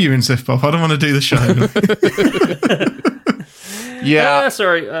 Screw you and Sif Pop. I don't want to do the show.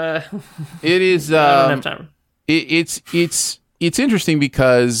 Sorry. It is. I don't have time. It's interesting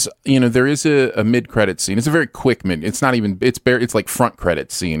because there is a mid credit scene. It's a very quick mid. It's not even. It's like front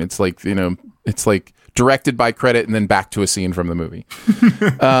credit scene. It's like it's like directed by credit and then back to a scene from the movie.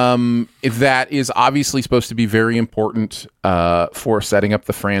 That is obviously supposed to be very important for setting up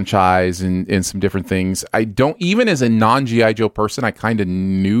the franchise and some different things. I don't, even as a non G.I. Joe person, I kind of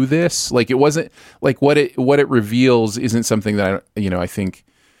knew this. Like, it wasn't like what it reveals isn't something that I think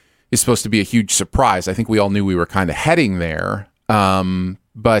is supposed to be a huge surprise. I think we all knew we were kind of heading there.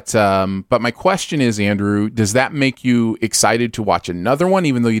 But my question is, Andrew, does that make you excited to watch another one,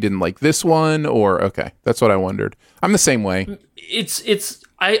 even though you didn't like this one? Or, okay, that's what I wondered. I'm the same way.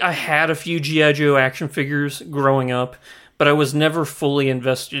 I had a few G.I. Joe action figures growing up, but I was never fully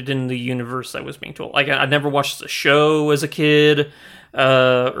invested in the universe I was being told. Like, I never watched the show as a kid,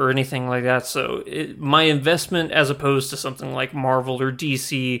 or anything like that. So my investment, as opposed to something like Marvel or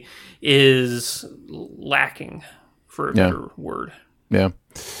DC, is lacking, for a better word. Yeah.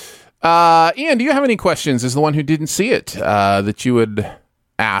 Ian, do you have any questions as the one who didn't see it that you would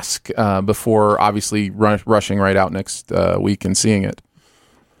ask before obviously rushing right out next week and seeing it?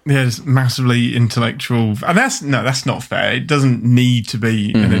 Yeah, it's massively intellectual. And that's not fair. It doesn't need to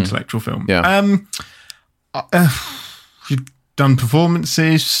be an intellectual film. Yeah. You've done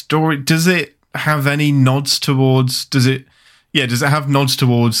performances, story. Does it have any nods towards? Does it have nods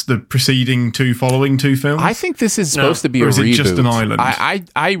towards the preceding following two films? I think this is supposed to be a reboot. Or is it just an island?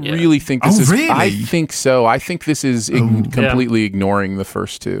 I really think this is. Really? I think so. I think this is completely ignoring the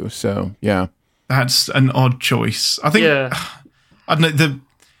first two. So, yeah. That's an odd choice. I think. Yeah. I don't know,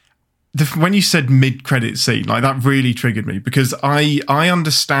 when you said mid-credit scene, like, that really triggered me, because I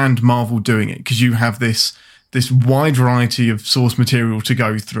understand Marvel doing it, because you have this wide variety of source material to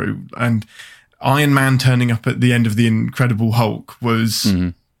go through, and Iron Man turning up at the end of The Incredible Hulk was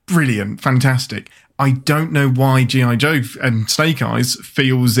brilliant, fantastic. I don't know why G.I. Joe and Snake Eyes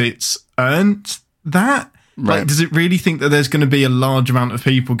feels it's earned that. Right. Like, does it really think that there's going to be a large amount of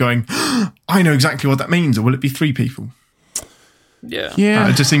people going, I know exactly what that means, or will it be 3 people? Yeah.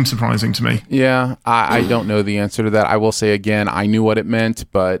 It just seems surprising to me. Yeah, I don't know the answer to that. I will say again, I knew what it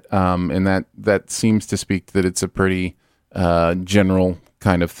meant, but and that seems to speak that it's a pretty general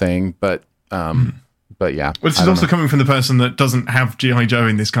kind of thing. But yeah. Well, this is also coming from the person that doesn't have G.I. Joe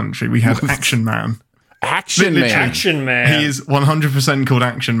in this country. We had Action Man. Action Man. Action Man. He is 100% called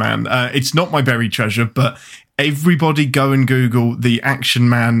Action Man. It's not my buried treasure, but everybody go and Google the Action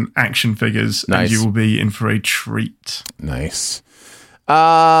Man action figures, and you will be in for a treat. Nice.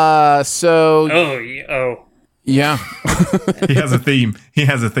 Yeah. He has a theme. He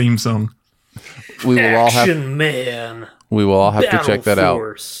has a theme song. We will all have Action Man. We will all have to check that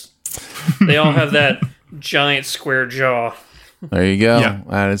Force. Out. They all have that giant square jaw. There you go. Yeah.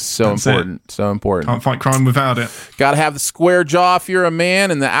 That is so important. So important. Can't fight crime without it. Got to have the square jaw if you're a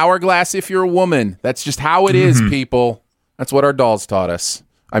man and the hourglass if you're a woman. That's just how it is, people. That's what our dolls taught us.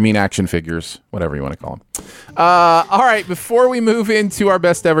 I mean action figures, whatever you want to call them. All right, before we move into our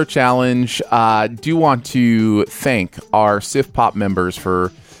best ever challenge, do want to thank our Sif Pop members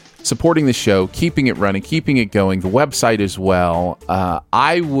for supporting the show, keeping it running, keeping it going, the website as well.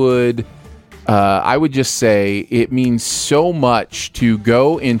 I would just say it means so much to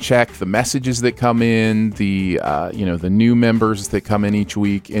go and check the messages that come in, the new members that come in each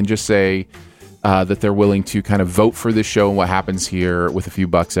week, and just say that they're willing to kind of vote for this show and what happens here with a few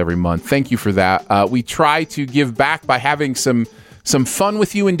bucks every month. Thank you for that. We try to give back by having some fun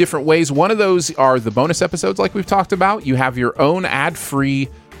with you in different ways. One of those are the bonus episodes like we've talked about. You have your own ad-free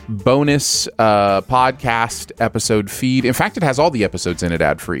bonus podcast episode feed. In fact, it has all the episodes in it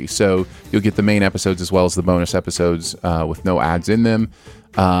ad-free. So you'll get the main episodes as well as the bonus episodes with no ads in them.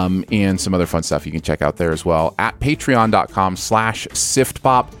 And some other fun stuff you can check out there as well at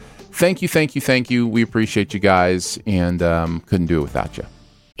patreon.com/siftpop. Thank you. We appreciate you guys, and couldn't do it without you.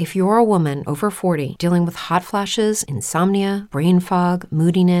 If you're a woman over 40 dealing with hot flashes, insomnia, brain fog,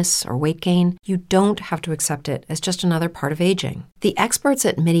 moodiness, or weight gain, you don't have to accept it as just another part of aging. The experts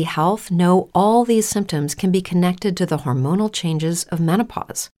at MIDI Health know all these symptoms can be connected to the hormonal changes of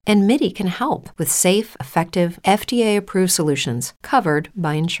menopause. And MIDI can help with safe, effective, FDA-approved solutions covered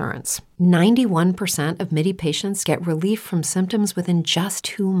by insurance. 91% of MIDI patients get relief from symptoms within just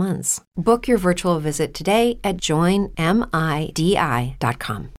 2 months. Book your virtual visit today at joinmidi.com.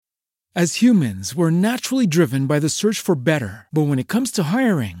 As humans, we're naturally driven by the search for better. But when it comes to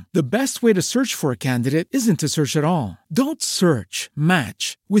hiring, the best way to search for a candidate isn't to search at all. Don't search,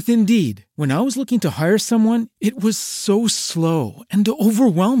 match with Indeed. When I was looking to hire someone, it was so slow and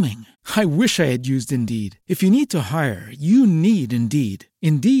overwhelming. I wish I had used Indeed. If you need to hire, you need Indeed.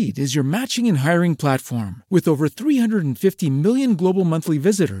 Indeed is your matching and hiring platform with over 350 million global monthly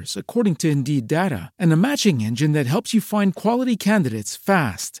visitors, according to Indeed data, and a matching engine that helps you find quality candidates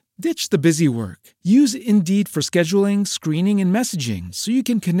fast. Ditch the busy work. Use Indeed for scheduling, screening, and messaging so you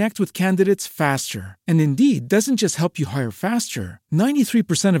can connect with candidates faster. And Indeed doesn't just help you hire faster.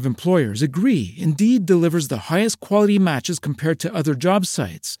 93% of employers agree Indeed delivers the highest quality matches compared to other job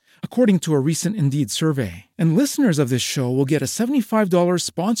sites, according to a recent Indeed survey. And listeners of this show will get a $75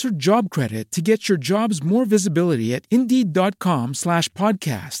 sponsored job credit to get your jobs more visibility at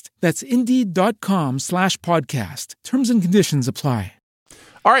Indeed.com/podcast. That's Indeed.com/podcast. Terms and conditions apply.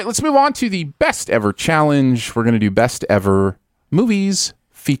 All right, let's move on to the best ever challenge. We're going to do best ever movies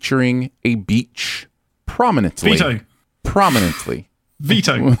featuring a beach prominently. Veto. Prominently.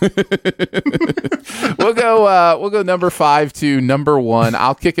 Veto. We'll go number 5 to number 1.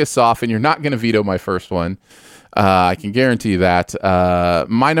 I'll kick us off, and you're not going to veto my first one. I can guarantee that.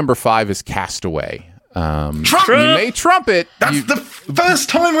 My number 5 is Castaway. Trump! You may trump it. That's the first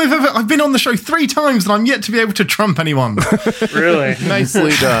time I've been on the show 3 times and I'm yet to be able to trump anyone. Really?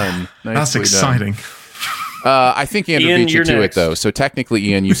 Nicely done. That's exciting. I think Andrew Ian, beat you to next. it, though. So technically,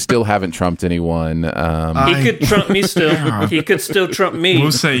 Ian, you still haven't trumped anyone. He could trump me still. He could still trump me.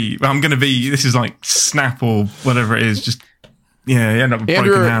 We'll see. I'm going to be, this is like Snap or whatever it is. Just, yeah, you end up with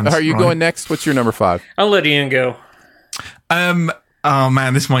Andrew, broken hands. are you going next? What's your number 5? I'll let Ian go. Oh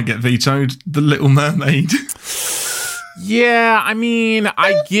man, this might get vetoed. The Little Mermaid. Yeah, I mean,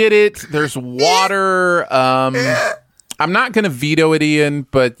 I get it. There's water. I'm not going to veto it, Ian,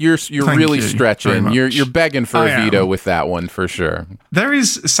 but you're really stretching. You're begging for a veto with that one for sure. There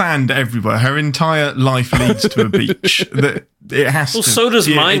is sand everywhere. Her entire life leads to a beach. It has to. So does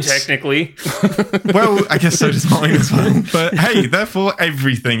mine, technically. Well, I guess so does mine as well. But hey, therefore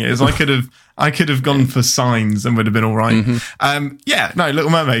everything is. I could have gone for Signs and would have been all right. Mm-hmm.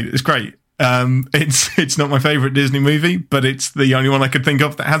 Little Mermaid is great. It's not my favorite Disney movie, but it's the only one I could think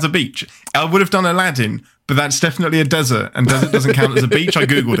of that has a beach. I would have done Aladdin, but that's definitely a desert, and desert doesn't count as a beach. I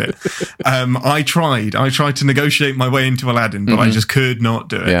googled it. I tried to negotiate my way into Aladdin, but I just could not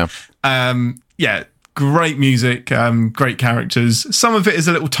do it. Yeah. Great music, great characters. Some of it is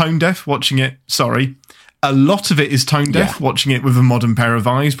a little tone deaf watching it. Sorry. A lot of it is tone deaf watching it with a modern pair of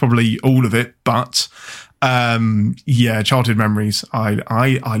eyes, probably all of it, but childhood memories.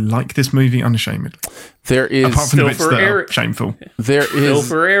 I like this movie unashamedly. There is apart from the bits that Eric. are shameful. There is Phil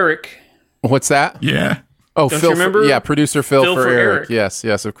for Eric. What's that? Yeah. Oh, Don't Phil. you remember? Producer Phil for Eric. Yes,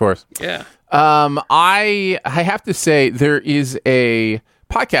 of course. Yeah. I have to say there is a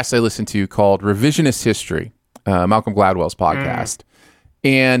podcast I listen to called Revisionist History, Malcolm Gladwell's podcast.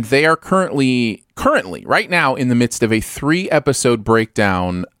 And they are currently right now in the midst of a 3-episode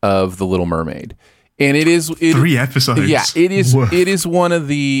breakdown of The Little Mermaid. And it is 3 episodes. Yeah, it is. Woof. It is one of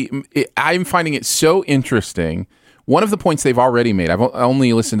the. I'm finding it so interesting. One of the points they've already made. I've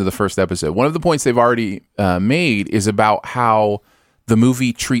only listened to the first episode. One of the points they've already made is about how the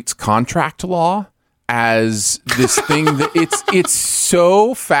movie treats contract law as this thing that it's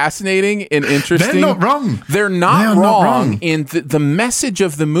so fascinating and interesting. They're not wrong. They're not wrong. And the message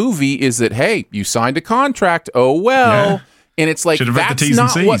of the movie is that, hey, you signed a contract. Oh, well. Yeah. And it's like, that's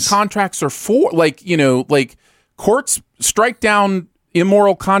not what contracts are for. Like, like courts strike down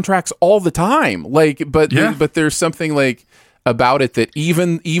immoral contracts all the time. Like, but there's something like about it that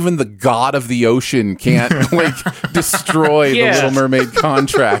even the god of the ocean can't like destroy the Little Mermaid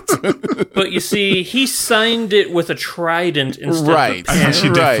contract. But you see, he signed it with a trident instead of a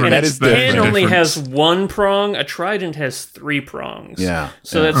pen. Right. And a pen only has one prong. A trident has 3 prongs. Yeah.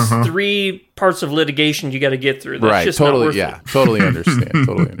 So that's 3 parts of litigation you got to get through. That's just totally. Not worth it. Totally understand.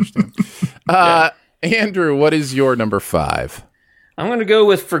 Totally understand. Andrew, what is your number 5? I'm going to go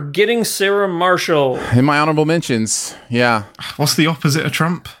with Forgetting Sarah Marshall. In my honorable mentions, yeah. What's the opposite of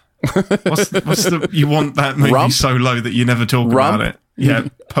Trump? What's the you want that movie Rump? so low that you never talk about it? Yeah,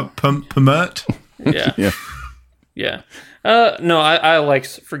 permert. Yeah, yeah. No, I like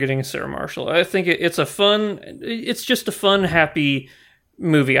Forgetting Sarah Marshall. I think it's just a fun, happy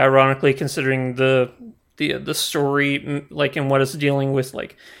movie. Ironically, considering the story, like, and what it's dealing with,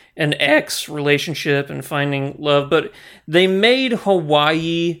 like an ex relationship and finding love, but they made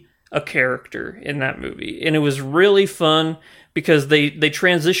Hawaii a character in that movie, and it was really fun because they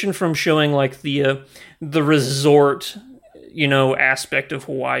transitioned from showing like the resort, aspect of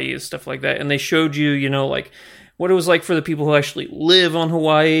Hawaii and stuff like that, and they showed you, like what it was like for the people who actually live on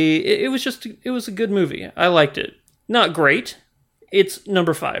Hawaii. It was a good movie. I liked it. Not great. It's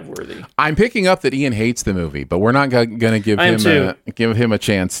number 5 worthy. I'm picking up that Ian hates the movie, but we're not going to give him a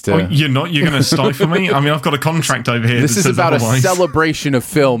chance to. Oh, you're not. You're going to stifle me. I mean, I've got a contract over here. This is about otherwise. A celebration of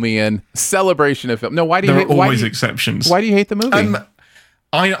film, Ian. Celebration of film. No, why do you? There are always exceptions. Why do you hate the movie?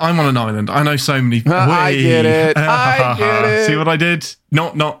 I'm on an island. I know so many. I get it. I get it. See what I did?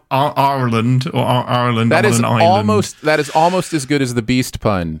 Not Ireland or Ireland. That is almost as good as the Beast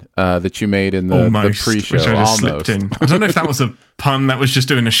pun that you made in the pre-show. Which I just slipped in. I don't know if that was a pun. That was just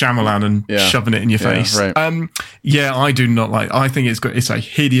doing a Shyamalan and shoving it in your face. Right. I do not like. I think it's a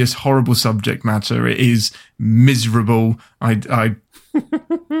hideous, horrible subject matter. It is miserable. I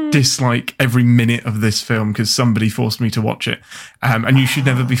dislike every minute of this film because somebody forced me to watch it, and you should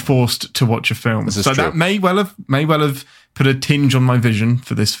never be forced to watch a film. So that may well have put a tinge on my vision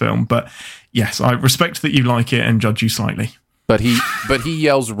for this film. But yes, I respect that you like it and judge you slightly. But he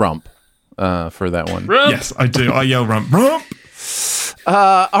yells rump for that one. Rump! Yes, I do. I yell rump. Rump!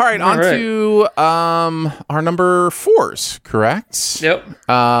 All right, to our number 4s, correct? Yep.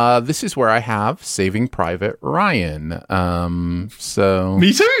 This is where I have Saving Private Ryan. So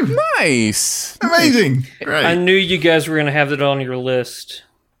me too. Nice, amazing. Great. I knew you guys were going to have that on your list.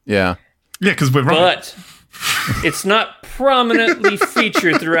 Yeah, because we're right. But it's not prominently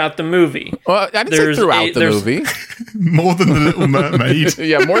featured throughout the movie. Well, I didn't say throughout the movie. More than the Little Mermaid.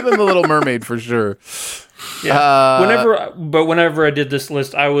 Yeah, more than the Little Mermaid for sure. Yeah. Whenever I did this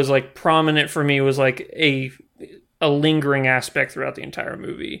list, I was like, prominent for me was like a lingering aspect throughout the entire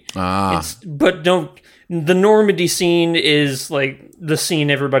movie. The Normandy scene is like the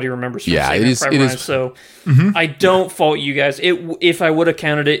scene everybody remembers from it is. So I don't fault you guys. If I would have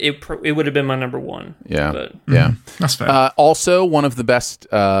counted it would have been my number 1. Yeah, but, yeah, that's fair. Also, one of the best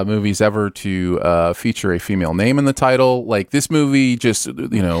movies ever to feature a female name in the title. Like, this movie just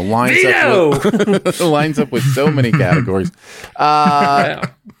lines up with so many categories.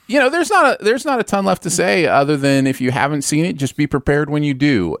 There's not a ton left to say other than if you haven't seen it, just be prepared when you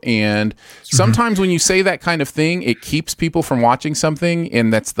do. And sometimes when you say that kind of thing, it keeps people from watching something,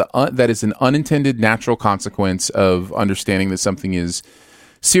 and that is an unintended natural consequence of understanding that something is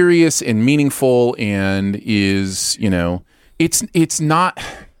serious and meaningful and is, it's not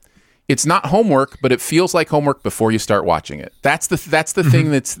homework, but it feels like homework before you start watching it. That's the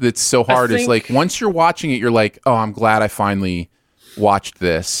thing that's so hard. Is like, once you're watching it, you're like, oh, I'm glad I finally watched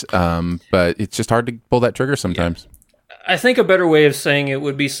this, but it's just hard to pull that trigger sometimes. I think a better way of saying it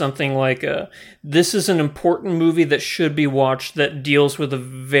would be something like, this is an important movie that should be watched that deals with a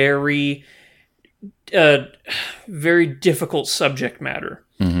very, very difficult subject matter.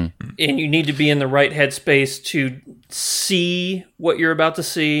 Mm-hmm. And you need to be in the right headspace to see what you're about to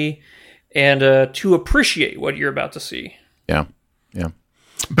see and to appreciate what you're about to see. Yeah, yeah.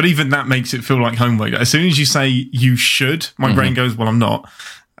 But even that makes it feel like homework. As soon as you say you should, my brain goes, well, I'm not.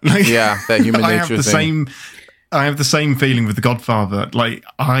 Like, yeah, that human nature thing. I have the same feeling with The Godfather. Like,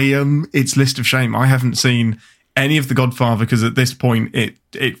 it's list of shame. I haven't seen any of The Godfather because at this point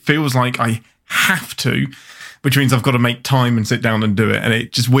it feels like I have to, which means I've got to make time and sit down and do it. And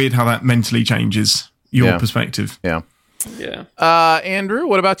it's just weird how that mentally changes your perspective. Yeah. Yeah. Andrew,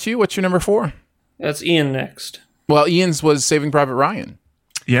 what about you? What's your number 4? That's Ian next. Well, Ian's was Saving Private Ryan.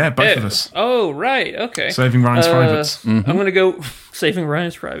 Yeah, both of us. Oh, right. Okay. Saving Ryan's Privates. I'm going to go... Saving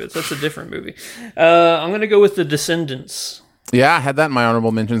Ryan's Privates. That's a different movie. I'm going to go with The Descendants. Yeah, I had that in my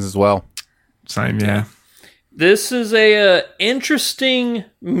honorable mentions as well. Same, yeah. This is a interesting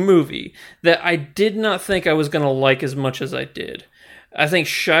movie that I did not think I was going to like as much as I did. I think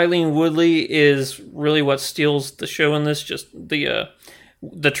Shailene Woodley is really what steals the show in this. Just the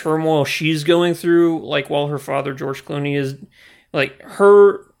turmoil she's going through, like while her father George Clooney is like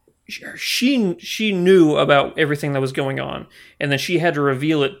she knew about everything that was going on, and then she had to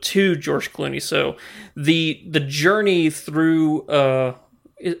reveal it to George Clooney. So the journey through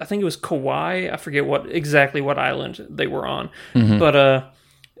I think it was Kauai. I forget exactly what island they were on, but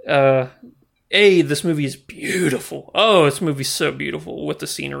this movie is beautiful. Oh, this movie's so beautiful with the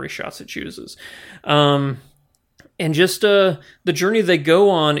scenery shots it chooses, and just the journey they go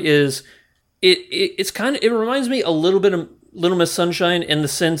on is it reminds me a little bit of Little Miss Sunshine in the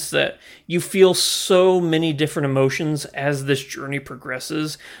sense that you feel so many different emotions as this journey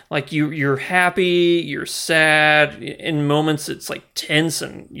progresses. Like you're happy, you're sad. In moments it's like tense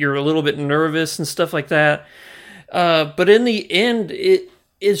and you're a little bit nervous and stuff like that. But in the end,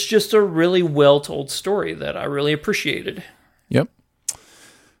 it's just a really well told story that I really appreciated. Yep.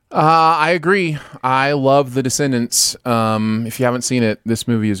 I agree. I love The Descendants. If you haven't seen it, this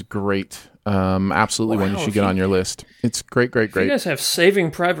movie is great. Absolutely one you should get on your list. It's great. If you guys have Saving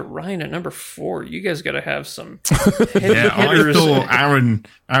Private Ryan at number 4, you guys got to have some Yeah, I thought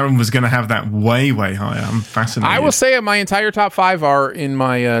Aaron was going to have that way higher. I'm fascinated. I will say my entire top 5 are in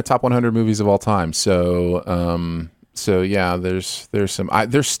my top 100 movies of all time. So yeah, there's some.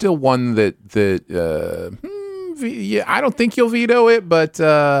 There's still one that I don't think you'll veto it, but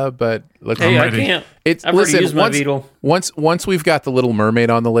look, hey, I can't. I've already used my veto. Once we've got The Little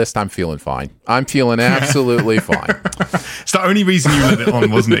Mermaid on the list, I'm feeling fine. I'm feeling absolutely fine. It's the only reason you let it on,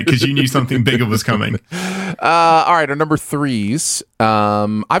 wasn't it? Because you knew something bigger was coming. All right, our number 3s.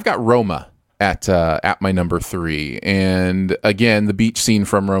 I've got Roma at my number 3, and again, the beach scene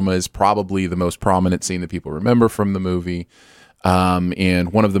from Roma is probably the most prominent scene that people remember from the movie,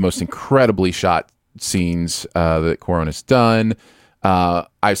 and one of the most incredibly shot scenes that Cuarón has done.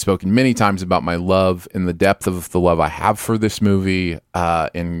 I've spoken many times about my love and the depth of the love I have for this movie,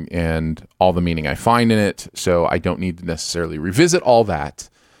 and all the meaning I find in it. So I don't need to necessarily revisit all that,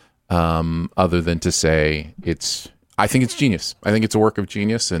 other than to say I think it's genius. I think it's a work of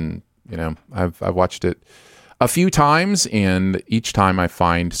genius, and I've watched it a few times, and each time I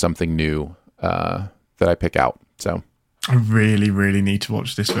find something new that I pick out. So I really, really need to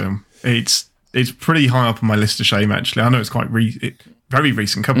watch this film. It's pretty high up on my list of shame, actually. I know it's quite very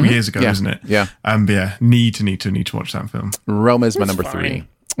recent, a couple of years ago, isn't it? Yeah. But yeah, need to watch that film. Roma is my number 3.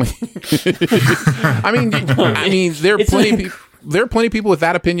 I mean, there are plenty of people with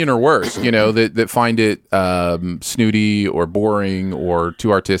that opinion or worse, that find it snooty or boring or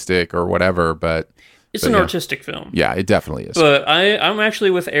too artistic or whatever. But it's an artistic film. Yeah, it definitely is. But I'm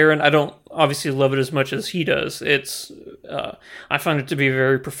actually with Aaron. I don't obviously love it as much as he does. I find it to be a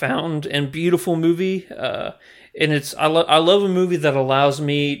very profound and beautiful movie. And I love a movie that allows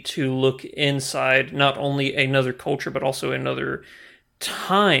me to look inside not only another culture, but also another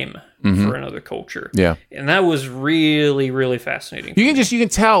time for another culture. Yeah. And that was really, really fascinating. You can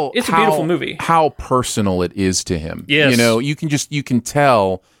tell it's a beautiful movie. How personal it is to him. Yes. You can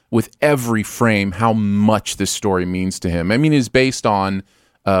tell with every frame how much this story means to him. I mean, it's based on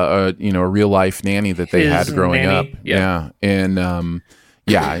a real life nanny that they had growing up. Yeah. And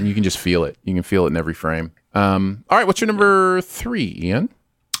and you can just feel it. You can feel it in every frame. All right, what's your number 3, Ian?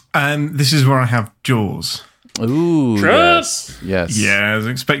 This is where I have Jaws. Ooh, Trump. Yes. Yeah, I was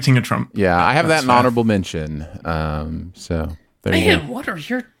expecting a Trump. Yeah, I have that in honorable mention. So there you go. What are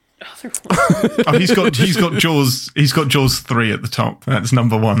your other ones? Oh, he's got Jaws. He's got Jaws 3 at the top. That's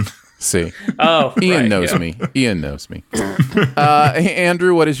number 1. See. Oh, Ian knows me. Ian knows me.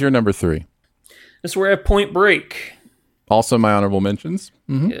 Andrew, what is your number 3? This is where I have Point Break. Also my honorable mentions.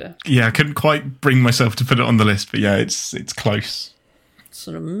 Mm-hmm. Yeah, I couldn't quite bring myself to put it on the list, but yeah, it's close. It's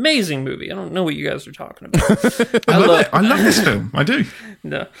an amazing movie. I don't know what you guys are talking about. I love this film. I do.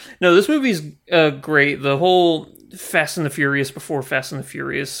 No, this movie's great. The whole Fast and the Furious before Fast and the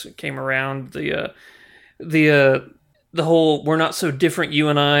Furious came around. The whole we're not so different, you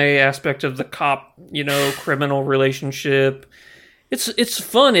and I aspect of the cop, criminal relationship. It's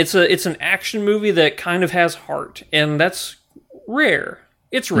fun. It's an action movie that kind of has heart, and that's rare.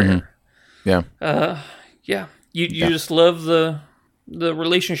 It's rare. Yeah. You just love the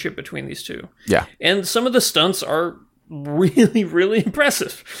relationship between these two. Yeah. And some of the stunts are really, really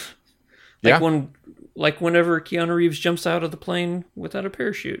impressive. Whenever Keanu Reeves jumps out of the plane without a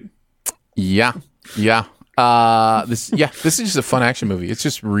parachute. Yeah. This is just a fun action movie.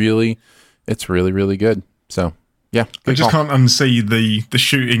 It's really, really good. So, yeah. I just can't unsee the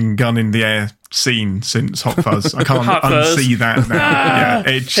shooting gun in the air scene since Hot Fuzz. I can't unsee that now.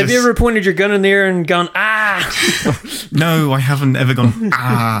 Yeah, have you ever pointed your gun in the air and gone, ah? No, I haven't ever gone,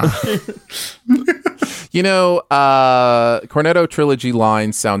 ah. Cornetto trilogy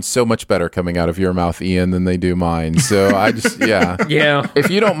lines sound so much better coming out of your mouth, Ian, than they do mine. So I just, yeah. If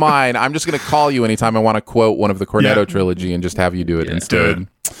you don't mind, I'm just going to call you anytime I want to quote one of the Cornetto trilogy and just have you do it instead. Do it.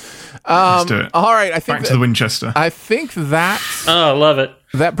 Let's do it. All right. I think back to the Winchester. I think that. Oh, I love it.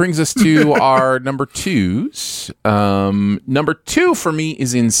 That brings us to our number twos. Number 2 for me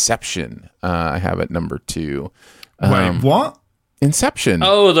is Inception. I have it number 2. Wait, what? Inception.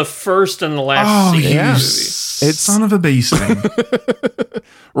 Oh, the first and the last scene. Yeah. It's son of a beast thing.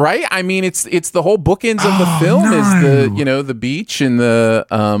 Right? I mean, it's the whole bookends of the film is the beach and the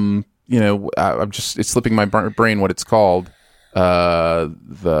it's slipping my brain what it's called. The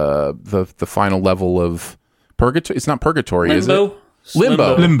final level of purgatory. It's not purgatory, is it?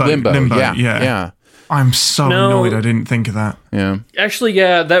 Limbo. Yeah. I'm so annoyed I didn't think of that. Yeah. Actually,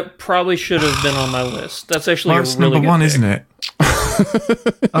 that probably should have been on my list. That's actually a really number 1, pick. Isn't it?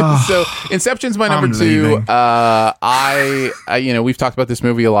 So Inception's my number 2. We've talked about this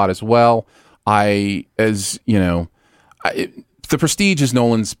movie a lot as well. The Prestige is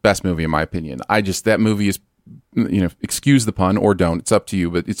Nolan's best movie in my opinion. That movie is, excuse the pun or don't, it's up to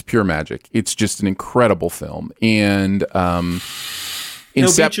you, but it's pure magic. It's just an incredible film. And no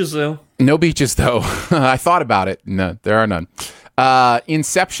beaches though. No beaches though. I thought about it. No, there are none.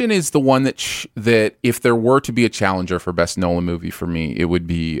 Inception is the one that if there were to be a challenger for best Nolan movie for me, it would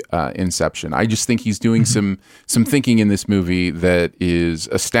be Inception. I just think he's doing some thinking in this movie that is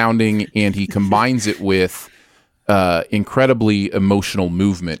astounding, and he combines it with incredibly emotional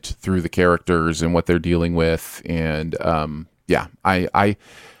movement through the characters and what they're dealing with. And I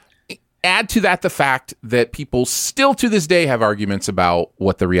add to that the fact that people still to this day have arguments about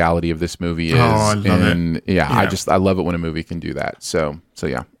what the reality of this movie is. I love it. Yeah, I love it when a movie can do that. So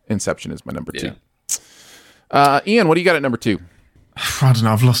yeah, Inception is my number 2. Ian, what do you got at number 2? I don't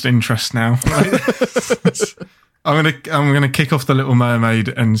know. I've lost interest now. I'm gonna kick off The Little Mermaid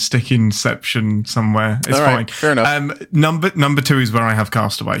and stick Inception somewhere. It's fine. Fair enough. Number 2 is where I have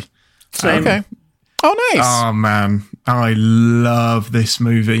Castaway. Okay. Oh, nice. Oh man, I love this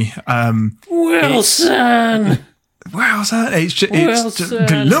movie. Wilson. It's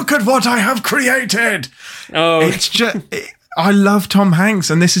look at what I have created. Oh, it's just. I love Tom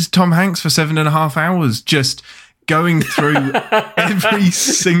Hanks, and this is Tom Hanks for 7.5 hours, just going through every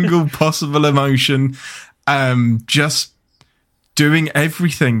single possible emotion, just doing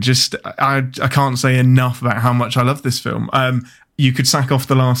everything. Just I can't say enough about how much I love this film. You could sack off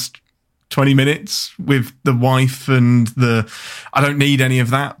the last 20 minutes with the wife and I don't need any of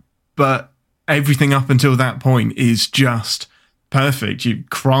that, but everything up until that point is just perfect. You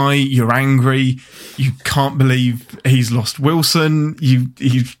cry, you're angry, you can't believe he's lost Wilson.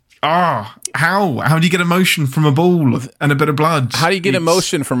 How do you get emotion from a ball and a bit of blood? How do you get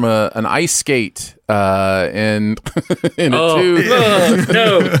emotion from an ice skate and in a tube?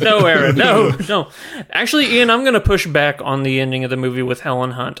 No, Aaron, no. Actually, Ian, I'm going to push back on the ending of the movie with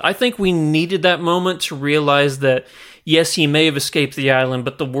Helen Hunt. I think we needed that moment to realize that, yes, he may have escaped the island,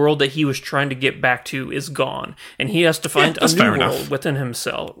 but the world that he was trying to get back to is gone, and he has to find a new world within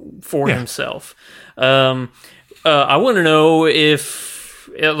himself for himself. I want to know if,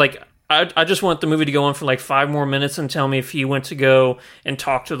 I just want the movie to go on for like 5 more minutes and tell me if he went to go and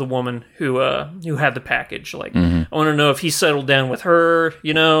talk to the woman who had the package. I want to know if he settled down with her,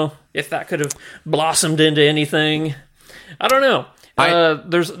 if that could have blossomed into anything. I don't know.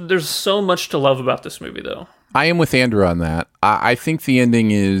 There's so much to love about this movie, though. I am with Andrew on that. I think the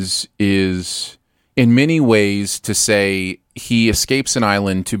ending is in many ways to say he escapes an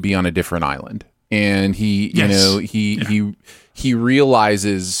island to be on a different island. And he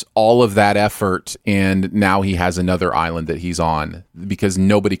realizes all of that effort, and now he has another island that he's on because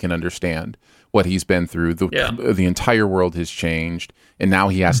nobody can understand what he's been through. The entire world has changed, and now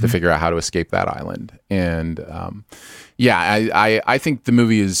he has to figure out how to escape that island. And I think the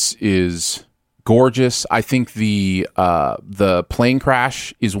movie is gorgeous. I think the plane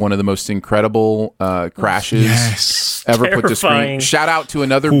crash is one of the most incredible crashes ever put to screen. Shout out to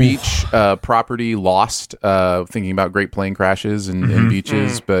another beach property, Lost. Thinking about great plane crashes and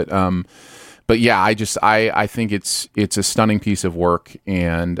beaches, but yeah, I think it's a stunning piece of work,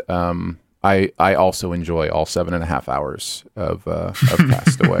 and I also enjoy all 7.5 hours of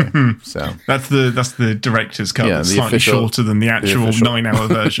Castaway. So that's the director's cut. It's slightly shorter than the actual 9-hour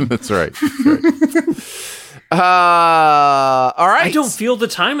version. That's right. All right. I don't feel the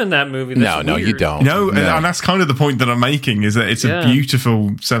time in that movie. That's no, weird. you don't. No, and that's kind of the point that I'm making, is that it's a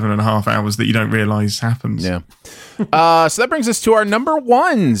beautiful 7.5 hours that you don't realize happens. Yeah. So that brings us to our number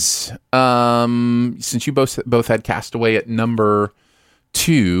ones. Since you both had Castaway at number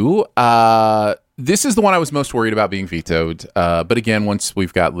 2, this is the one I was most worried about being vetoed. But again, once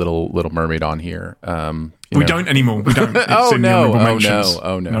we've got Little Mermaid on here, we don't anymore. We don't.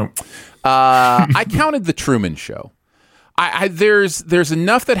 Oh no. I counted The Truman Show. There's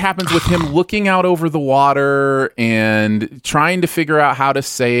enough that happens with him looking out over the water and trying to figure out how to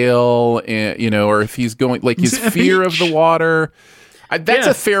sail, and or if he's going, like, his fear of the water. That's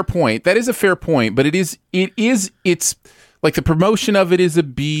a fair point. That is a fair point, but it's like the promotion of it is a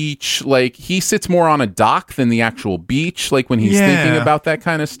beach. Like, he sits more on a dock than the actual beach, like when he's thinking about that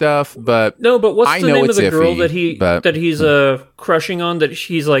kind of stuff. But what's the name of the girl that he's crushing on? That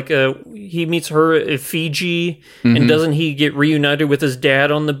he's like he meets her at Fiji, and doesn't he get reunited with his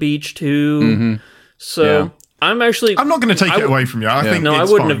dad on the beach too? Mm-hmm. So I'm not going to take it away from you. I think I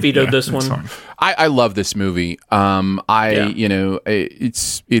wouldn't have vetoed this one. I love this movie. It's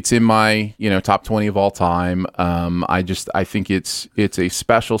in my top 20 of all time. I think it's a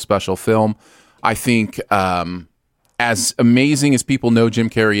special film. I think as amazing as people know Jim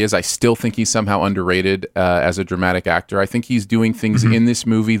Carrey is, I still think he's somehow underrated as a dramatic actor. I think he's doing things in this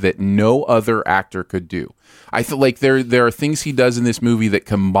movie that no other actor could do. I feel like there are things he does in this movie that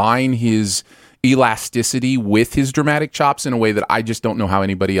combine his elasticity with his dramatic chops in a way that I just don't know how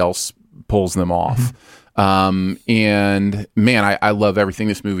anybody else pulls them off. And man, I love everything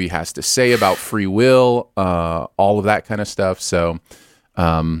this movie has to say about free will, all of that kind of stuff. So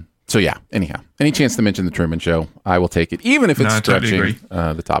yeah, anyhow, any chance to mention The Truman Show, I will take it, even if it's stretching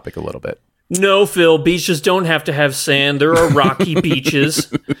the topic a little bit. No, Phil, beaches don't have to have sand. There are rocky beaches.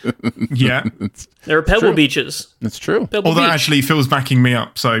 Yeah. There are pebble beaches. That's true. Although actually Phil's backing me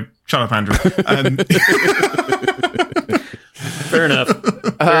up, so shut up, Andrew. Fair enough.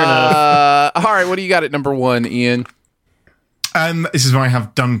 All right, what do you got at number 1, Ian? This is where I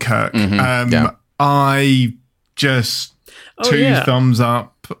have Dunkirk. I just thumbs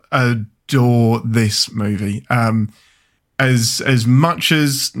up, adore this movie. As much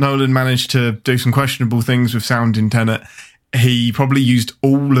as Nolan managed to do some questionable things with sound in Tenet, he probably used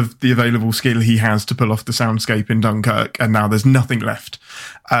all of the available skill he has to pull off the soundscape in Dunkirk, and now there's nothing left.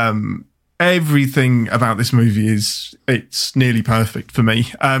 Everything about this movie it's nearly perfect for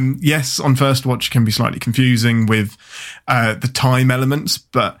me. Yes, on first watch it can be slightly confusing with the time elements,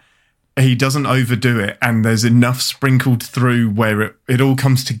 but he doesn't overdo it, and there's enough sprinkled through where it all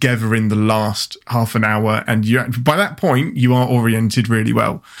comes together in the last half an hour, and by that point you are oriented really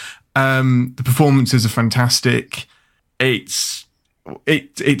well. The performances are fantastic. It's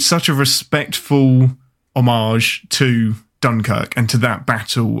such a respectful homage to Dunkirk and to that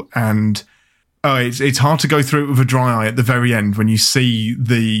battle, and it's hard to go through it with a dry eye at the very end when you see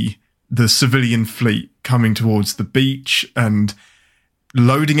the civilian fleet coming towards the beach and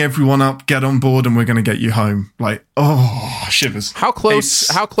loading everyone up, get on board, and we're going to get you home. Like, shivers. How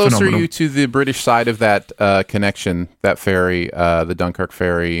close are you to the British side of that connection, that ferry, the Dunkirk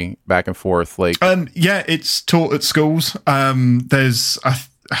ferry, back and forth? Like, it's taught at schools. There's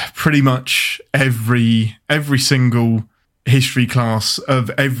pretty much every single history class of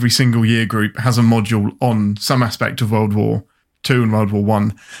every single year group has a module on some aspect of World War II and World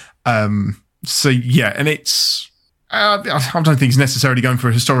War I. And it's I don't think he's necessarily going for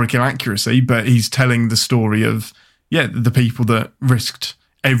a historical accuracy, but he's telling the story of the people that risked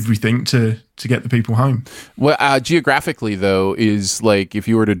everything to get the people home. Well, geographically though, is like if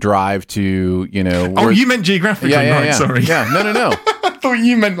you were to drive to you meant geographically, right? Sorry, no. I thought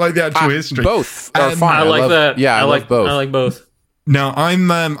you meant like the actual history. Both are fine. I like that. Yeah, I like both. I like both. No,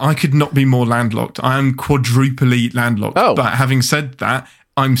 I could not be more landlocked. I am quadruply landlocked. Oh. But having said that,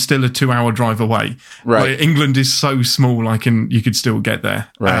 I'm still a 2-hour drive away. Right. Like, England is so small, you could still get there.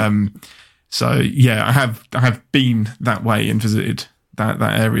 Right. I have been that way and visited that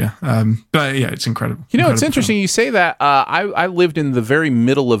area. But yeah, it's incredible. It's interesting you say that. I lived in the very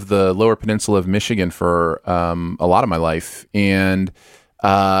middle of the Lower Peninsula of Michigan for a lot of my life, and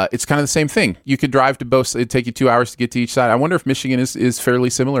it's kind of the same thing. You could drive to both. It'd take you 2 hours to get to each side. I wonder if Michigan is fairly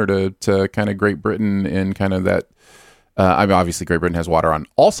similar to kind of Great Britain and kind of that. Obviously, Great Britain has water on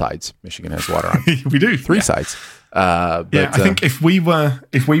all sides. Michigan has water on we do 3 sides. I think if we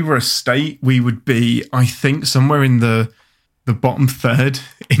were a state, we would be, I think, somewhere in the the bottom third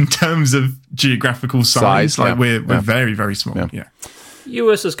in terms of geographical size. Like we're very, very small. Yeah.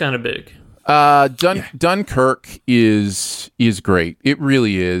 US is kind of big. Dunkirk is great. It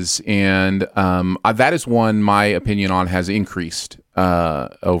really is, and that is one my opinion on has increased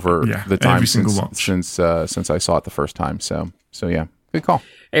over the time since I saw it the first time. So yeah, good call.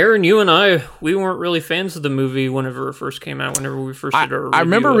 Aaron, you and I, we weren't really fans of the movie whenever it first came out. Whenever we first did our review, I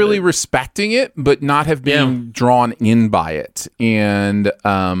remember really respecting it, but not have been drawn in by it, and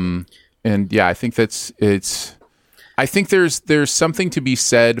yeah, I think it's. I think there's something to be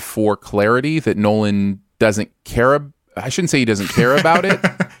said for clarity that Nolan doesn't care. I shouldn't say he doesn't care about it.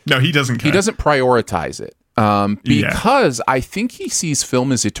 No, he doesn't care. He doesn't prioritize it because I think he sees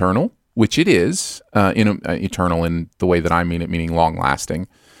film as eternal, which it is, eternal in the way that I mean it, meaning long lasting.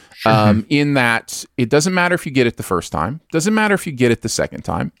 In that it doesn't matter if you get it the first time, doesn't matter if you get it the second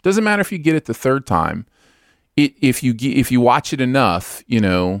time, doesn't matter if you get it the third time. If you watch it enough,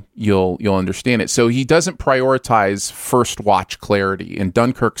 you'll understand it. So he doesn't prioritize first watch clarity, and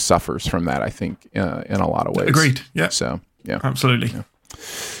Dunkirk suffers from that, I think, in a lot of ways. Agreed. Yeah. So yeah, absolutely.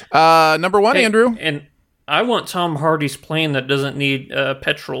 Yeah. Number one, Andrew, and I want Tom Hardy's plane that doesn't need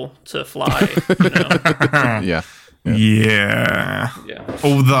petrol to fly. Yeah.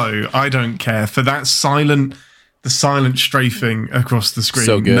 Although I don't care for that the silent strafing across the screen.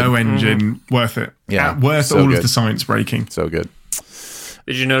 So good. No engine, worth it. Yeah, worth so all good. of the science breaking. So good.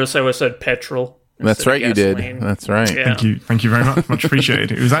 Did you notice I said petrol? That's right, you did. That's right. Yeah. Thank you very much. Much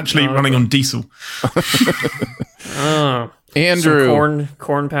appreciated. It was actually running on diesel. Andrew,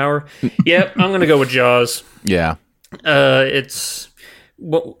 corn power. Yep, I'm gonna go with Jaws. Yeah. It's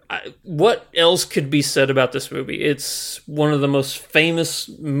what else could be said about this movie? It's one of the most famous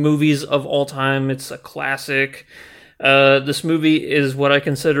movies of all time. It's a classic. This movie is what I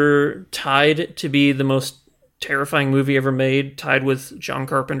consider tied to be the most terrifying movie ever made, tied with John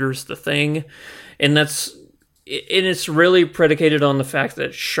Carpenter's The Thing. And it's really predicated on the fact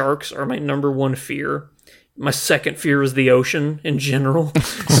that sharks are my number one fear. My second fear is the ocean in general.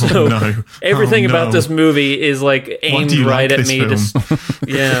 So everything about this movie is like aimed right at me.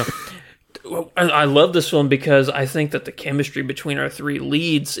 Yeah. I love this film because I think that the chemistry between our three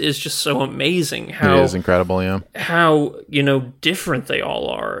leads is just so amazing. It is incredible, yeah. How, different they all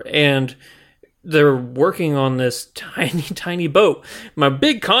are. And they're working on this tiny, tiny boat. My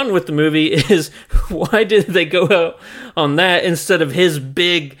big con with the movie is why did they go out on that instead of his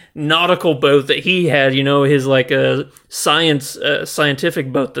big nautical boat that he had, his like a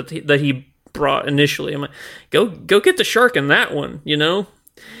scientific boat that he brought initially. I'm like, go get the shark in that one,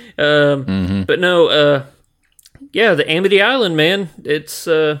 But no, the Amity Island, man, it's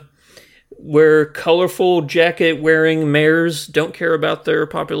where colorful jacket-wearing mares don't care about their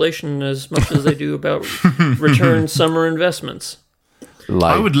population as much as they do about return summer investments.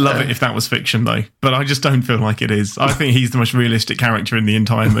 I would love it if that was fiction, though, but I just don't feel like it is. I think he's the most realistic character in the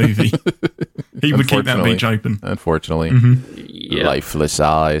entire movie. He would keep that beach open. Unfortunately. Yeah. Lifeless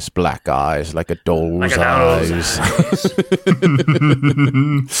eyes, black eyes, like a doll's eyes.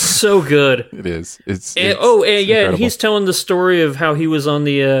 So good. It is. It's incredible. And he's Mm-hmm. telling the story of how he was on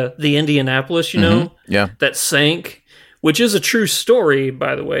the Indianapolis, that sank, which is a true story,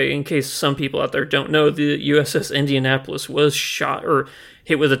 by the way, in case some people out there don't know. The USS Indianapolis was shot or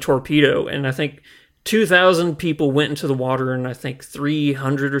hit with a torpedo, and I think 2,000 people went into the water, and I think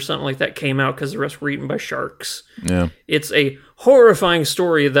 300 or something like that came out because the rest were eaten by sharks. Yeah. It's a horrifying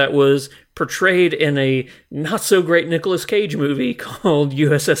story that was portrayed in a not-so-great Nicolas Cage movie called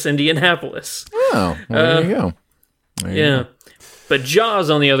USS Indianapolis. Oh, well, there you go. There you go. But Jaws,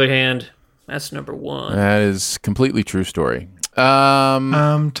 on the other hand, that's number one. That is completely true story.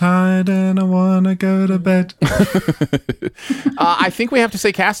 I'm tired and I want to go to bed. I think we have to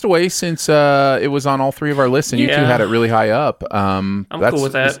say Castaway since it was on all three of our lists, and you two had it really high up. I'm cool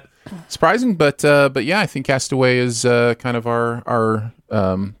with that. Surprising, but yeah, I think Castaway is kind of our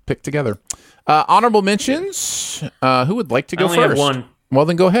pick together. Honorable mentions. Who would like to go I only first? have one. Well,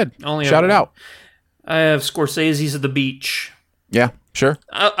 then go ahead. Shout it out. I have Scorsese's The Beach. Yeah, sure.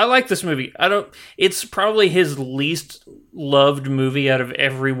 I like this movie. It's probably his least loved movie out of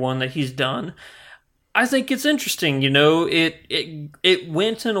every one that he's done. I think it's interesting, it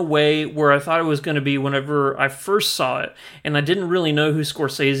went in a way where I thought it was going to be whenever I first saw it, and I didn't really know who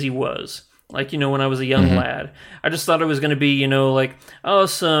Scorsese was. Like, when I was a young lad. I just thought it was going to be,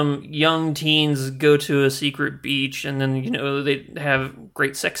 some young teens go to a secret beach and then, they have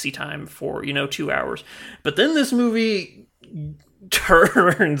great sexy time for, 2 hours. But then this movie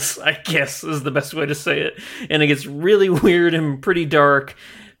turns, I guess is the best way to say it. And it gets really weird and pretty dark,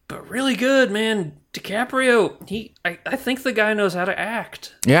 but really good, man. DiCaprio, I think the guy knows how to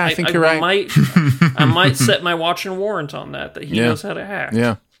act. Yeah, I think you're right. I might set my watch and warrant on that he knows how to act.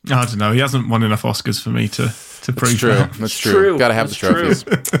 Yeah. I don't know. He hasn't won enough Oscars for me to prove that. That's true. Got to have the trophies.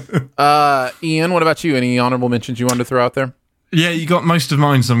 Ian, what about you? Any honorable mentions you wanted to throw out there? Yeah, you got most of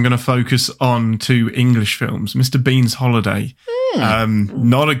mine, so I'm going to focus on 2 English films. Mr. Bean's Holiday.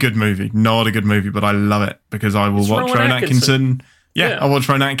 Not a good movie, but I love it because I will watch Rowan Atkinson. Yeah, I'll watch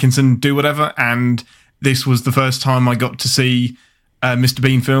Rowan Atkinson do whatever, and this was the first time I got to see Mr.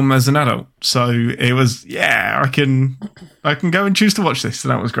 Bean film as an adult. So it was, I can go and choose to watch this, so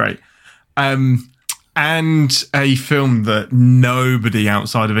that was great. And a film that nobody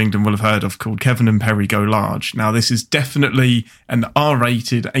outside of England will have heard of called Kevin and Perry Go Large. Now, this is definitely an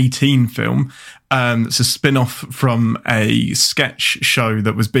R-rated 18 film. It's a spin-off from a sketch show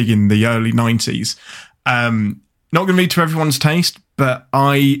that was big in the early 90s. Not going to be to everyone's taste, but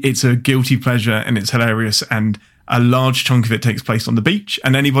it's a guilty pleasure and it's hilarious, and a large chunk of it takes place on the beach,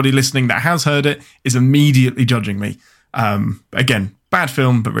 and anybody listening that has heard it is immediately judging me. Again, bad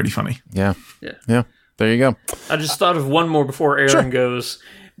film, but really funny. Yeah. There you go. I just thought of one more before Aaron goes,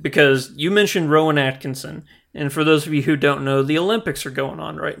 because you mentioned Rowan Atkinson, and for those of you who don't know, the Olympics are going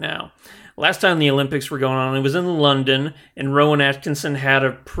on right now. Last time the Olympics were going on, it was in London, and Rowan Atkinson had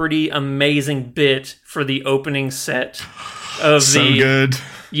a pretty amazing bit for the opening set of good.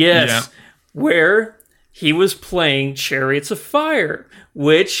 Yes, where he was playing Chariots of Fire,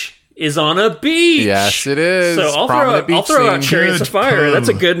 which is on a beach. Yes, it is. So I'll throw out Chariots of Fire. That's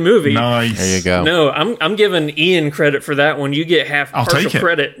a good movie. Nice. There you go. No, I'm giving Ian credit for that one. You get half partial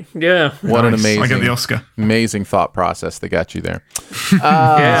credit. Yeah. What an amazing, I get the Oscar. Amazing thought process that got you there.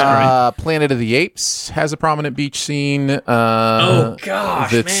 Planet of the Apes has a prominent beach scene. Oh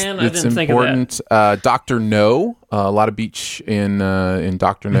gosh, man, I didn't think of that. Dr. No, a lot of beach in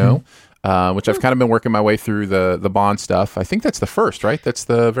Dr. No. Which I've kind of been working my way through the Bond stuff. I think that's the first, right? That's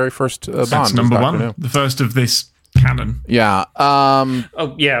the very first Bond. That's number one. The first of this canon. Yeah.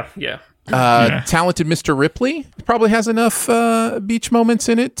 Talented Mr. Ripley probably has enough beach moments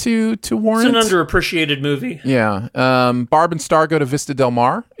in it to warrant. It's an underappreciated movie. Yeah. Barb and Star Go to Vista Del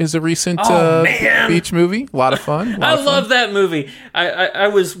Mar is a recent beach movie. A lot of fun. I love that movie. I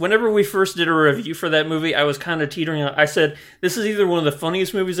was, whenever we first did a review for that movie, I was kind of teetering on. I said, this is either one of the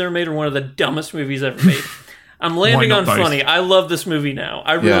funniest movies ever made or one of the dumbest movies ever made. I'm landing on both? Funny. I love this movie now.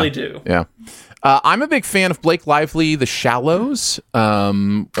 I really do. Yeah. I'm a big fan of Blake Lively, The Shallows.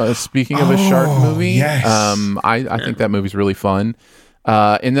 Speaking of a shark movie, yes. I think that movie's really fun.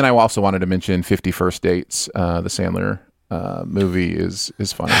 And then I also wanted to mention 50 First Dates. The Sandler movie is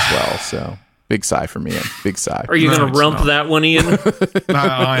fun as well. So big sigh for me. Big sigh. Are you going to rump that one, Ian?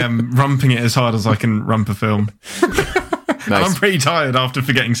 I am rumping it as hard as I can rump a film. Nice. I'm pretty tired after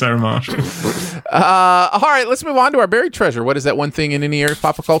forgetting Sarah Marshall. All right, let's move on to our buried treasure. What is that one thing in any area of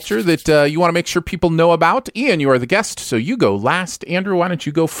pop culture that you want to make sure people know about? Ian, you are the guest, so you go last. Andrew, why don't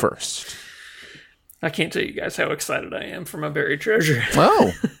you go first? I can't tell you guys how excited I am for my buried treasure.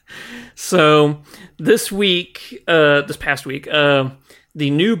 Oh. So this past week, the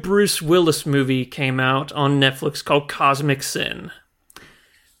new Bruce Willis movie came out on Netflix called Cosmic Sin.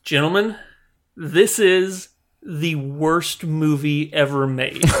 Gentlemen, this is the worst movie ever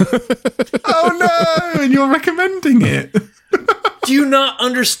made. Oh no, and you're recommending it. Do you not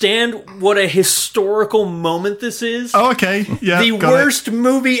understand what a historical moment this is? Oh, okay. Yeah. The worst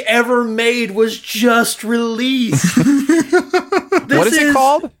movie ever made was just released. What is it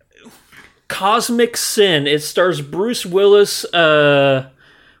called? Cosmic Sin. It stars Bruce Willis, Frank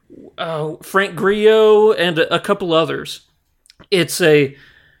Grillo, and a couple others.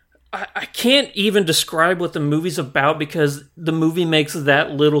 I can't even describe what the movie's about because the movie makes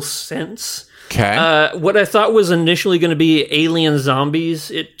that little sense. Okay. What I thought was initially going to be alien zombies,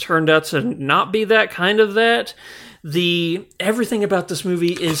 it turned out to not be that kind of that. Everything about this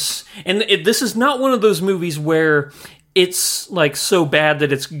movie is, this is not one of those movies where it's like so bad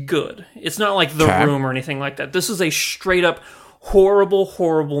that it's good. It's not like The Room or anything like that. This is a straight up horrible,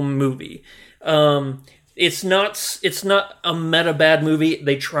 horrible movie. It's not a meta bad movie.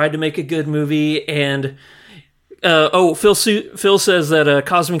 They tried to make a good movie, and Phil says that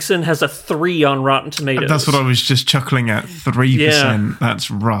Cosmic Sin has a 3 on Rotten Tomatoes. That's what I was just chuckling at. 3%. Yeah.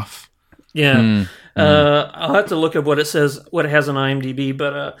 That's rough. Yeah. I'll have to look at what it says, what it has on IMDb,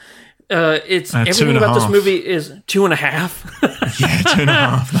 but it's everything about this movie is 2.5.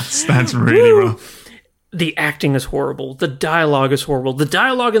 Yeah, 2.5. That's really rough. The acting is horrible. The dialogue is horrible. The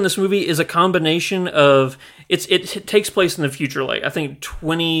dialogue in this movie is a combination of it takes place in the future, like I think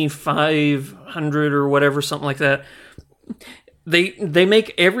 2500 or whatever, something like that. they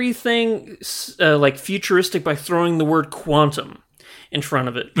make everything like futuristic by throwing the word quantum in front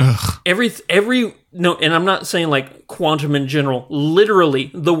of it. Ugh. No, and I'm not saying like quantum in general.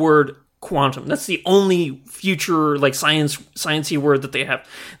 Literally, the word quantum. That's the only future like sciencey word that they have.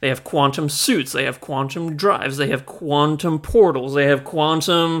 They have quantum suits. They have quantum drives. They have quantum portals. They have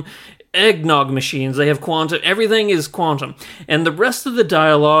quantum eggnog machines. They have quantum. Everything is quantum, and the rest of the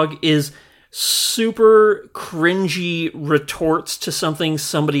dialogue is super cringy retorts to something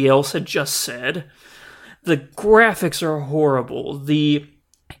somebody else had just said. The graphics are horrible. The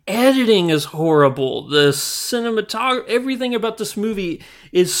editing is horrible. The cinematography, everything about this movie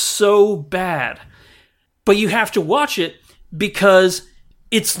is so bad. But you have to watch it because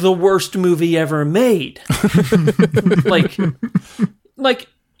it's the worst movie ever made.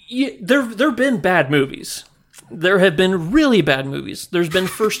 There have been bad movies. There have been really bad movies. There's been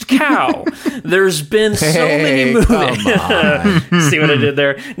First Cow. There's been so many movies. See what I did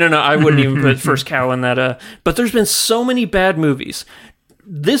there? No, I wouldn't even put First Cow in that. But there's been so many bad movies.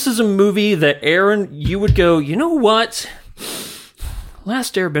 This is a movie that, Aaron, you would go, you know what?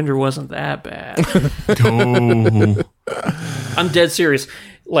 Last Airbender wasn't that bad. I'm dead serious.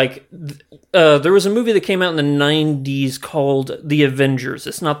 Like, there was a movie that came out in the 90s called The Avengers.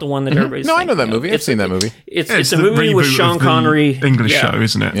 It's not the one that everybody's I know that movie. I've seen that movie. It's a movie with Sean Connery. English show,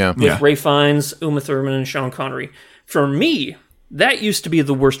 isn't it? Yeah. With Ray Fiennes, Uma Thurman, and Sean Connery. For me, that used to be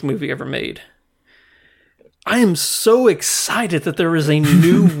the worst movie ever made. I am so excited that there is a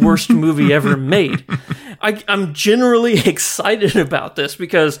new worst movie ever made. I'm generally excited about this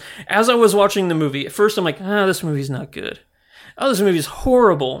because as I was watching the movie, at first I'm like, this movie's not good. Oh, this movie's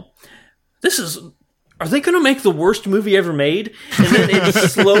horrible. Are they going to make the worst movie ever made? And then it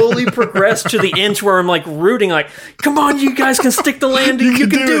slowly progressed to the end where I'm like rooting, like, come on, you guys can stick the landing. You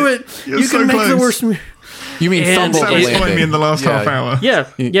can do it. You can make the worst movie. You mean fumble the landing? Satisfied me in the last half hour.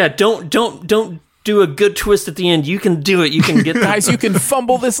 Yeah. Don't do a good twist at the end. You can do it. You can get guys. You can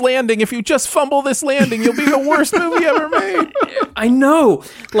fumble this landing. If you just fumble this landing, you'll be the worst movie ever made. I know.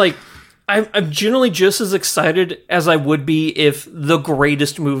 Like, I'm generally just as excited as I would be if the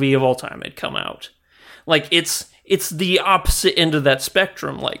greatest movie of all time had come out. Like, it's the opposite end of that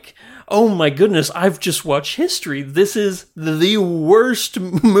spectrum. Like, oh my goodness, I've just watched history. This is the worst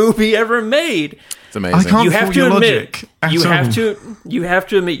movie ever made. It's amazing. I can't follow your logic at all. You have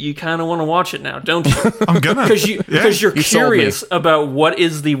to admit you kind of want to watch it now, don't you? I'm gonna because you're curious about what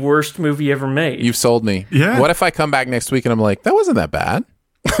is the worst movie ever made. You've sold me. Yeah. What if I come back next week and I'm like, that wasn't that bad?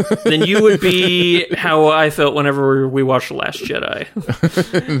 Then you would be how I felt whenever we watched The Last Jedi.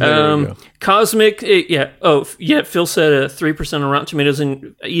 Cosmic, Phil said a 3% on Rotten Tomatoes,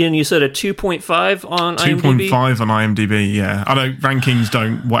 and Ian, you said a 2.5 on IMDb? 2.5 on IMDb, yeah. I know rankings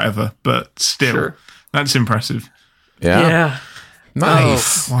don't, whatever, but still, that's impressive. Yeah.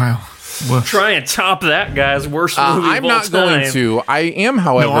 Nice. Oh, wow. Try and top that, guys. Worst movie of all I'm not going to. I am,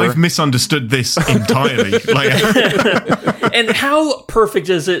 however. No, I've misunderstood this entirely. And how perfect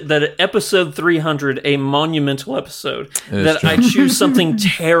is it that at episode 300, a monumental episode, that I choose something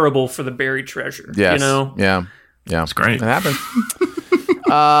terrible for the buried treasure? Yes. You know? Yeah. It's great. It happens.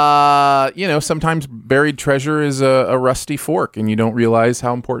 Sometimes buried treasure is a rusty fork, and you don't realize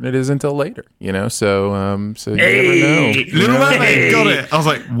how important it is until later. You know, so you never know. Little Mermaid, got it. I was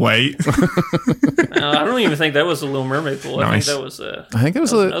like, wait. I don't even think that was a Little Mermaid pool. Nice. I think that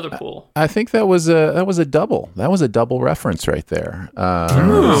was another pool. I think that was a double. That was a double reference right there.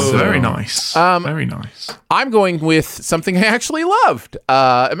 Very nice. Very nice. I'm going with something I actually loved.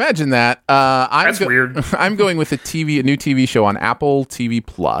 Imagine that. That's weird. I'm going with a new TV show on Apple TV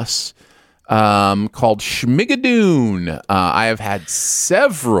Plus called Schmigadoon. I have had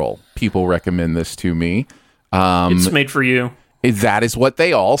several people recommend this to me. It's made for you. That is what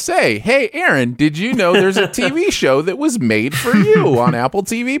they all say. Hey, Aaron, did you know there's a TV show that was made for you on Apple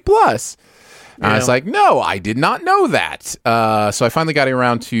TV Plus? I was like, no, I did not know that. So I finally got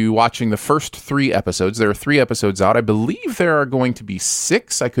around to watching the first 3 episodes. There are 3 episodes out. I believe there are going to be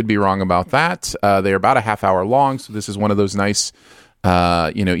 6. I could be wrong about that. They're about a half hour long, so this is one of those nice,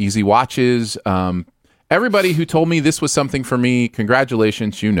 easy watches. Everybody who told me this was something for me,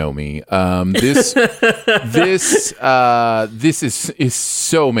 congratulations, you know me. This is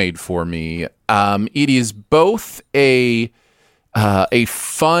so made for me. It is both a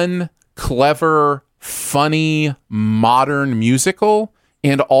fun, clever, funny, modern musical,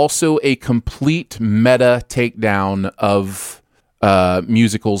 and also a complete meta takedown of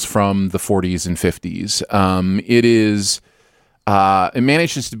musicals from the 40s and 50s. It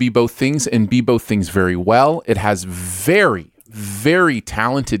manages to be both things and be both things very well. It has very, very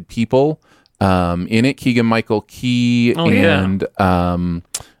talented people in it. Keegan-Michael Key and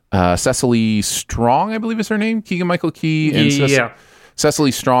Cecily Strong, I believe is her name. Keegan-Michael Key and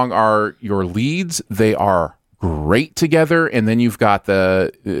Cecily Strong are your leads. They are great together. And then you've got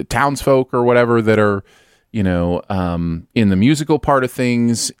the townsfolk or whatever that are, in the musical part of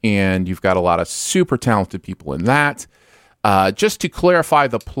things. And you've got a lot of super talented people in that. Just to clarify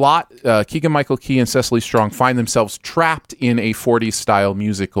the plot, Keegan-Michael Key and Cecily Strong find themselves trapped in a 40s style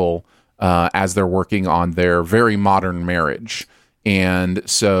musical as they're working on their very modern marriage. And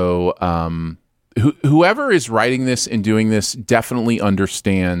so whoever is writing this and doing this definitely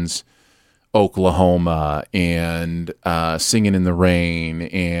understands Oklahoma and Singing in the Rain,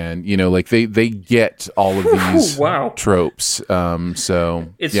 and they get all of these tropes.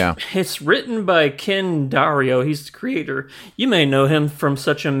 It's written by Ken Dario. He's the creator. You may know him from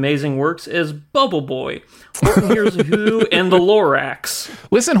such amazing works as Bubble Boy, Horton Hears a Who, and The Lorax.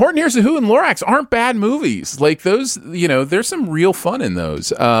 Listen, Horton Hears a Who and Lorax aren't bad movies. Like those, there's some real fun in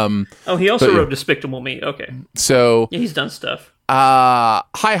those. He also wrote Despicable Me. Okay, so yeah, he's done stuff.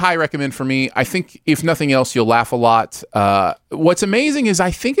 High recommend for me. I think if nothing else, you'll laugh a lot. What's amazing is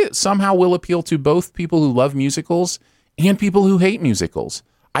I think it somehow will appeal to both people who love musicals and people who hate musicals.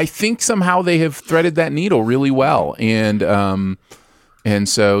 I think somehow they have threaded that needle really well. And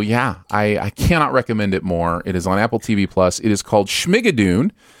so, yeah, I cannot recommend it more. It is on Apple TV Plus. It is called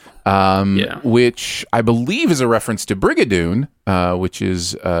Schmigadoon, which I believe is a reference to Brigadoon, which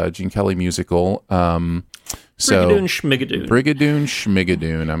is a Gene Kelly musical. Brigadoon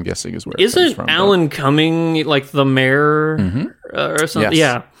Schmigadoon, I'm guessing is where it comes from. Isn't Alan Cumming like the mayor or something? Yes.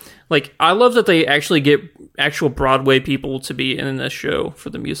 Yeah. Like, I love that they actually get actual Broadway people to be in this show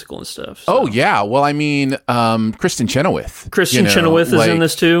for the musical and stuff. So. Oh, yeah. Well, I mean, Kristen Chenoweth. Chenoweth is in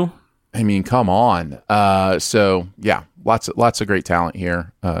this too. I mean, come on. So, yeah, lots of great talent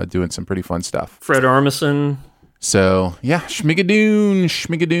here doing some pretty fun stuff. Fred Armisen. So, yeah,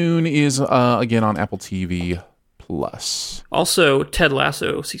 Schmigadoon is, again, on Apple TV Plus. Also, Ted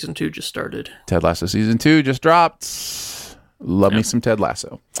Lasso Season 2 just started. Ted Lasso Season 2 just dropped. Love me some Ted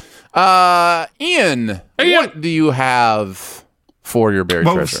Lasso. Ian, what do you have for your buried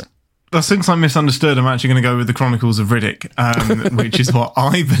treasure? Since I misunderstood, I'm actually going to go with The Chronicles of Riddick, which is what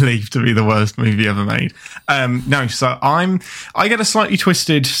I believe to be the worst movie ever made. I get a slightly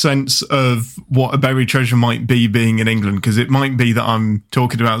twisted sense of what a buried treasure might be being in England, because it might be that I'm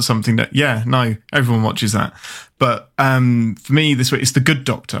talking about something that, everyone watches that. But for me, this week, it's The Good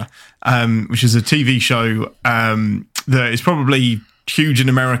Doctor, which is a TV show that is probably huge in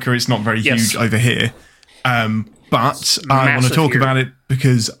America. It's not very huge over here. But I want to talk about it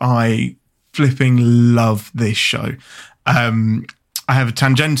because I flipping love this show. I have a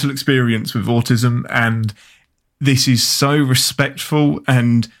tangential experience with autism, and this is so respectful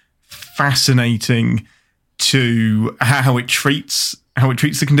and fascinating to how it treats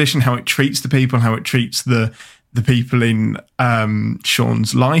the condition, how it treats the people, how it treats the people in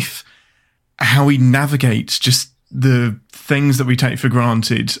Sean's life, how he navigates just the things that we take for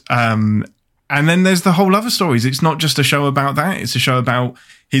granted. And then there's the whole other stories. It's not just a show about that. It's a show about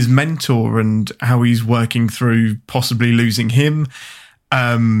his mentor and how he's working through possibly losing him.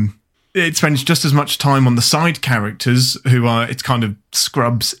 It spends just as much time on the side characters who are, it's kind of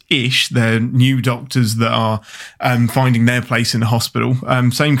Scrubs-ish. They're new doctors that are finding their place in the hospital.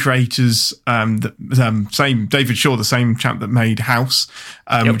 Same creators, same David Shaw, the same chap that made House,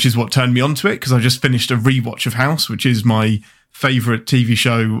 which is what turned me onto it, because I just finished a rewatch of House, which is my favourite TV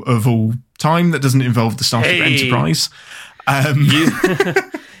show of all time that doesn't involve the Starship Enterprise. You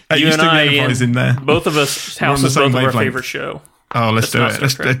and I, in there. Both of us, House is both of our favourite show. Oh, let's do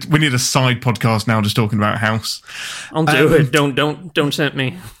it. We need a side podcast now, just talking about House. I'll do it. Don't tempt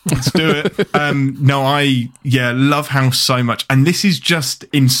me. Let's do it. I love House so much, and this is just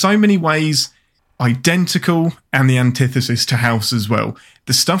in so many ways identical and the antithesis to House as well.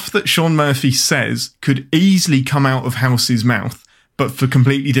 The stuff that Sean Murphy says could easily come out of House's mouth, but for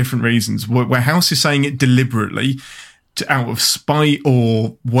completely different reasons. Where House is saying it deliberately, out of spite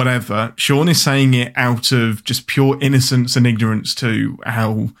or whatever, Sean is saying it out of just pure innocence and ignorance to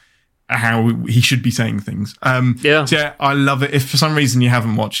how he should be saying things. I love it. If for some reason you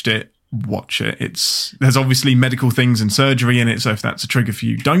haven't watched it, watch it. There's obviously medical things and surgery in it, so if that's a trigger for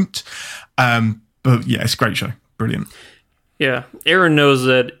you, don't. But yeah, it's a great show. Brilliant. Yeah, Aaron knows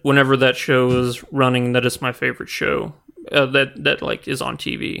that whenever that show is running, that is my favorite show that like is on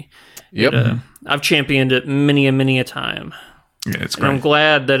TV. Yep. I've championed it many a time. Yeah, it's great. And I'm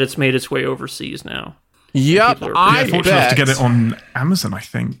glad that it's made its way overseas now. Yep, I fortunate enough to get it on Amazon, I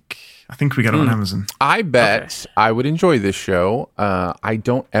think. I think we get it on Amazon. I bet I would enjoy this show. I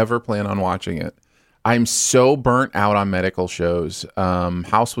don't ever plan on watching it. I'm so burnt out on medical shows.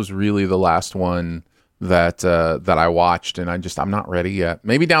 House was really the last one that I watched, and I'm not ready yet.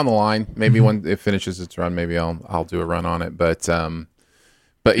 Maybe down the line, maybe when it finishes its run, maybe I'll do a run on it. But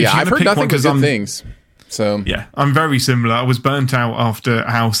yeah, I've heard nothing but good things. So yeah, I'm very similar. I was burnt out after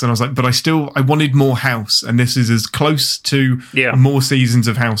House, and I was like, but I wanted more House, and this is as close to more seasons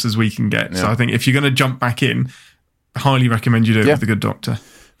of House as we can get. So I think if you're going to jump back in, I highly recommend you do it with The Good Doctor.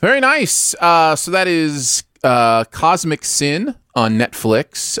 Very nice. So that is Cosmic Sin on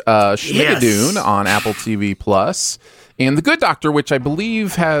Netflix, Schmigadoon on Apple TV Plus, and The Good Doctor, which I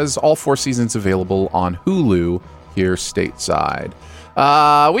believe has all 4 seasons available on Hulu here stateside.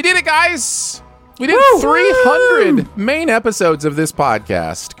 We did it, guys. We did 300 main episodes of this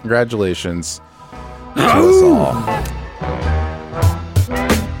podcast. Congratulations to us all.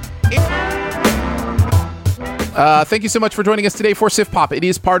 Thank you so much for joining us today for Sif Pop. It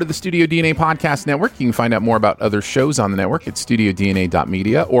is part of the Studio DNA Podcast Network. You can find out more about other shows on the network at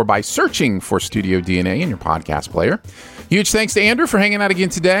studiodna.media or by searching for Studio DNA in your podcast player. Huge thanks to Andrew for hanging out again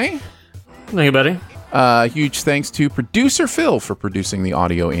today. Thank you, buddy. Huge thanks to producer Phil for producing the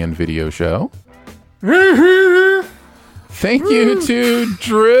audio and video show. Thank you to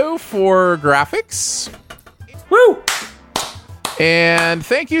Drew for graphics. Woo! And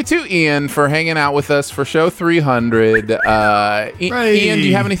thank you to Ian for hanging out with us for show 300. Ian, do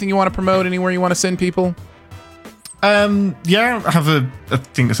you have anything you want to promote? Anywhere you want to send people? Yeah, I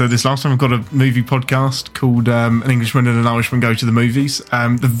think I said this last time. I've got a movie podcast called An Englishman and an Irishman Go to the Movies.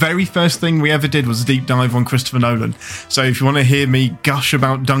 The very first thing we ever did was a deep dive on Christopher Nolan. So if you want to hear me gush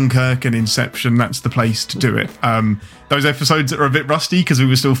about Dunkirk and Inception, that's the place to do it. Those episodes are a bit rusty because we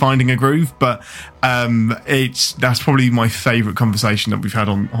were still finding a groove, but that's probably my favourite conversation that we've had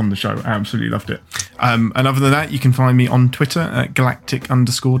on the show. I absolutely loved it. And other than that, you can find me on Twitter at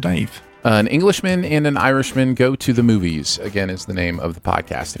galactic_Dave. An Englishman and an Irishman Go to the Movies, again, is the name of the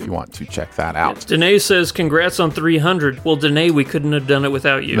podcast if you want to check that out. Danae says, congrats on 300. Well, Danae, we couldn't have done it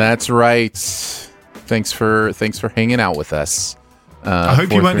without you. That's right. Thanks for hanging out with us. I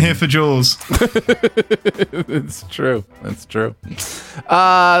hope you weren't here for Jaws. It's true. That's true.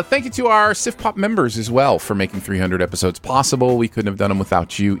 Thank you to our Sif Pop members as well for making 300 episodes possible. We couldn't have done them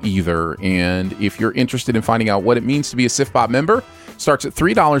without you either. And if you're interested in finding out what it means to be a Sif Pop member, starts at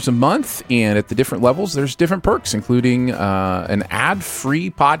 $3 a month, and at the different levels, there's different perks, including an ad-free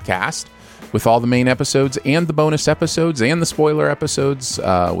podcast with all the main episodes and the bonus episodes and the spoiler episodes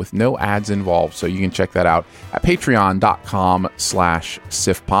with no ads involved. So you can check that out at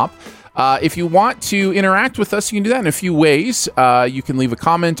patreon.com/SifPop. If you want to interact with us, you can do that in a few ways. You can leave a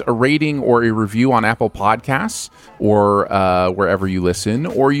comment, a rating, or a review on Apple Podcasts or wherever you listen,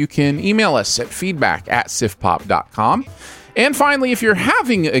 or you can email us at feedback@sifpop.com. And finally, if you're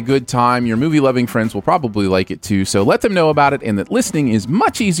having a good time, your movie-loving friends will probably like it too, so let them know about it and that listening is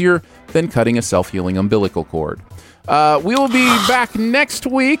much easier than cutting a self-healing umbilical cord. We will be back next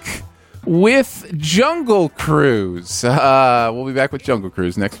week with Jungle Cruise. We'll be back with Jungle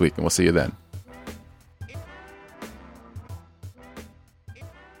Cruise next week, and we'll see you then.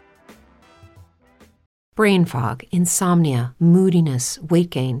 Brain fog, insomnia, moodiness,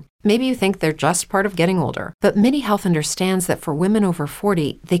 weight gain. Maybe you think they're just part of getting older, but MIDI Health understands that for women over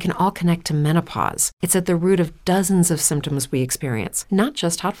 40, they can all connect to menopause. It's at the root of dozens of symptoms we experience, not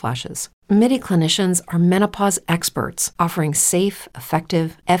just hot flashes. MIDI clinicians are menopause experts, offering safe,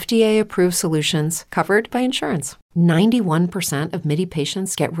 effective, FDA-approved solutions covered by insurance. 91% of MIDI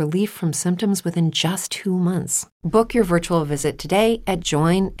patients get relief from symptoms within just 2 months. Book your virtual visit today at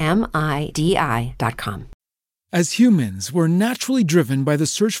joinmidi.com. As humans, we're naturally driven by the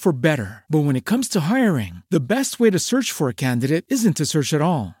search for better. But when it comes to hiring, the best way to search for a candidate isn't to search at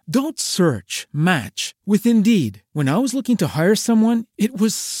all. Don't search, match with Indeed. When I was looking to hire someone, it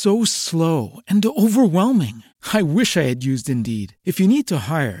was so slow and overwhelming. I wish I had used Indeed. If you need to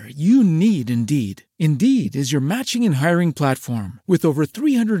hire, you need Indeed. Indeed is your matching and hiring platform with over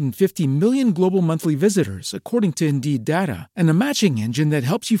 350 million global monthly visitors, according to Indeed data, and a matching engine that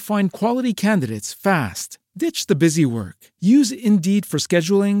helps you find quality candidates fast. Ditch the busy work. Use Indeed for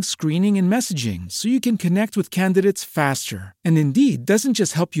scheduling, screening, and messaging so you can connect with candidates faster. And Indeed doesn't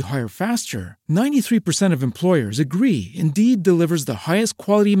just help you hire faster. 93% of employers agree Indeed delivers the highest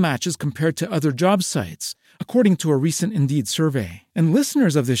quality matches compared to other job sites, according to a recent Indeed survey. And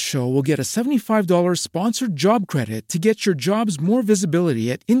listeners of this show will get a $75 sponsored job credit to get your jobs more visibility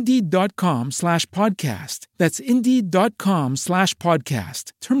at Indeed.com/podcast. That's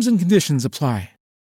Indeed.com/podcast. Terms and conditions apply.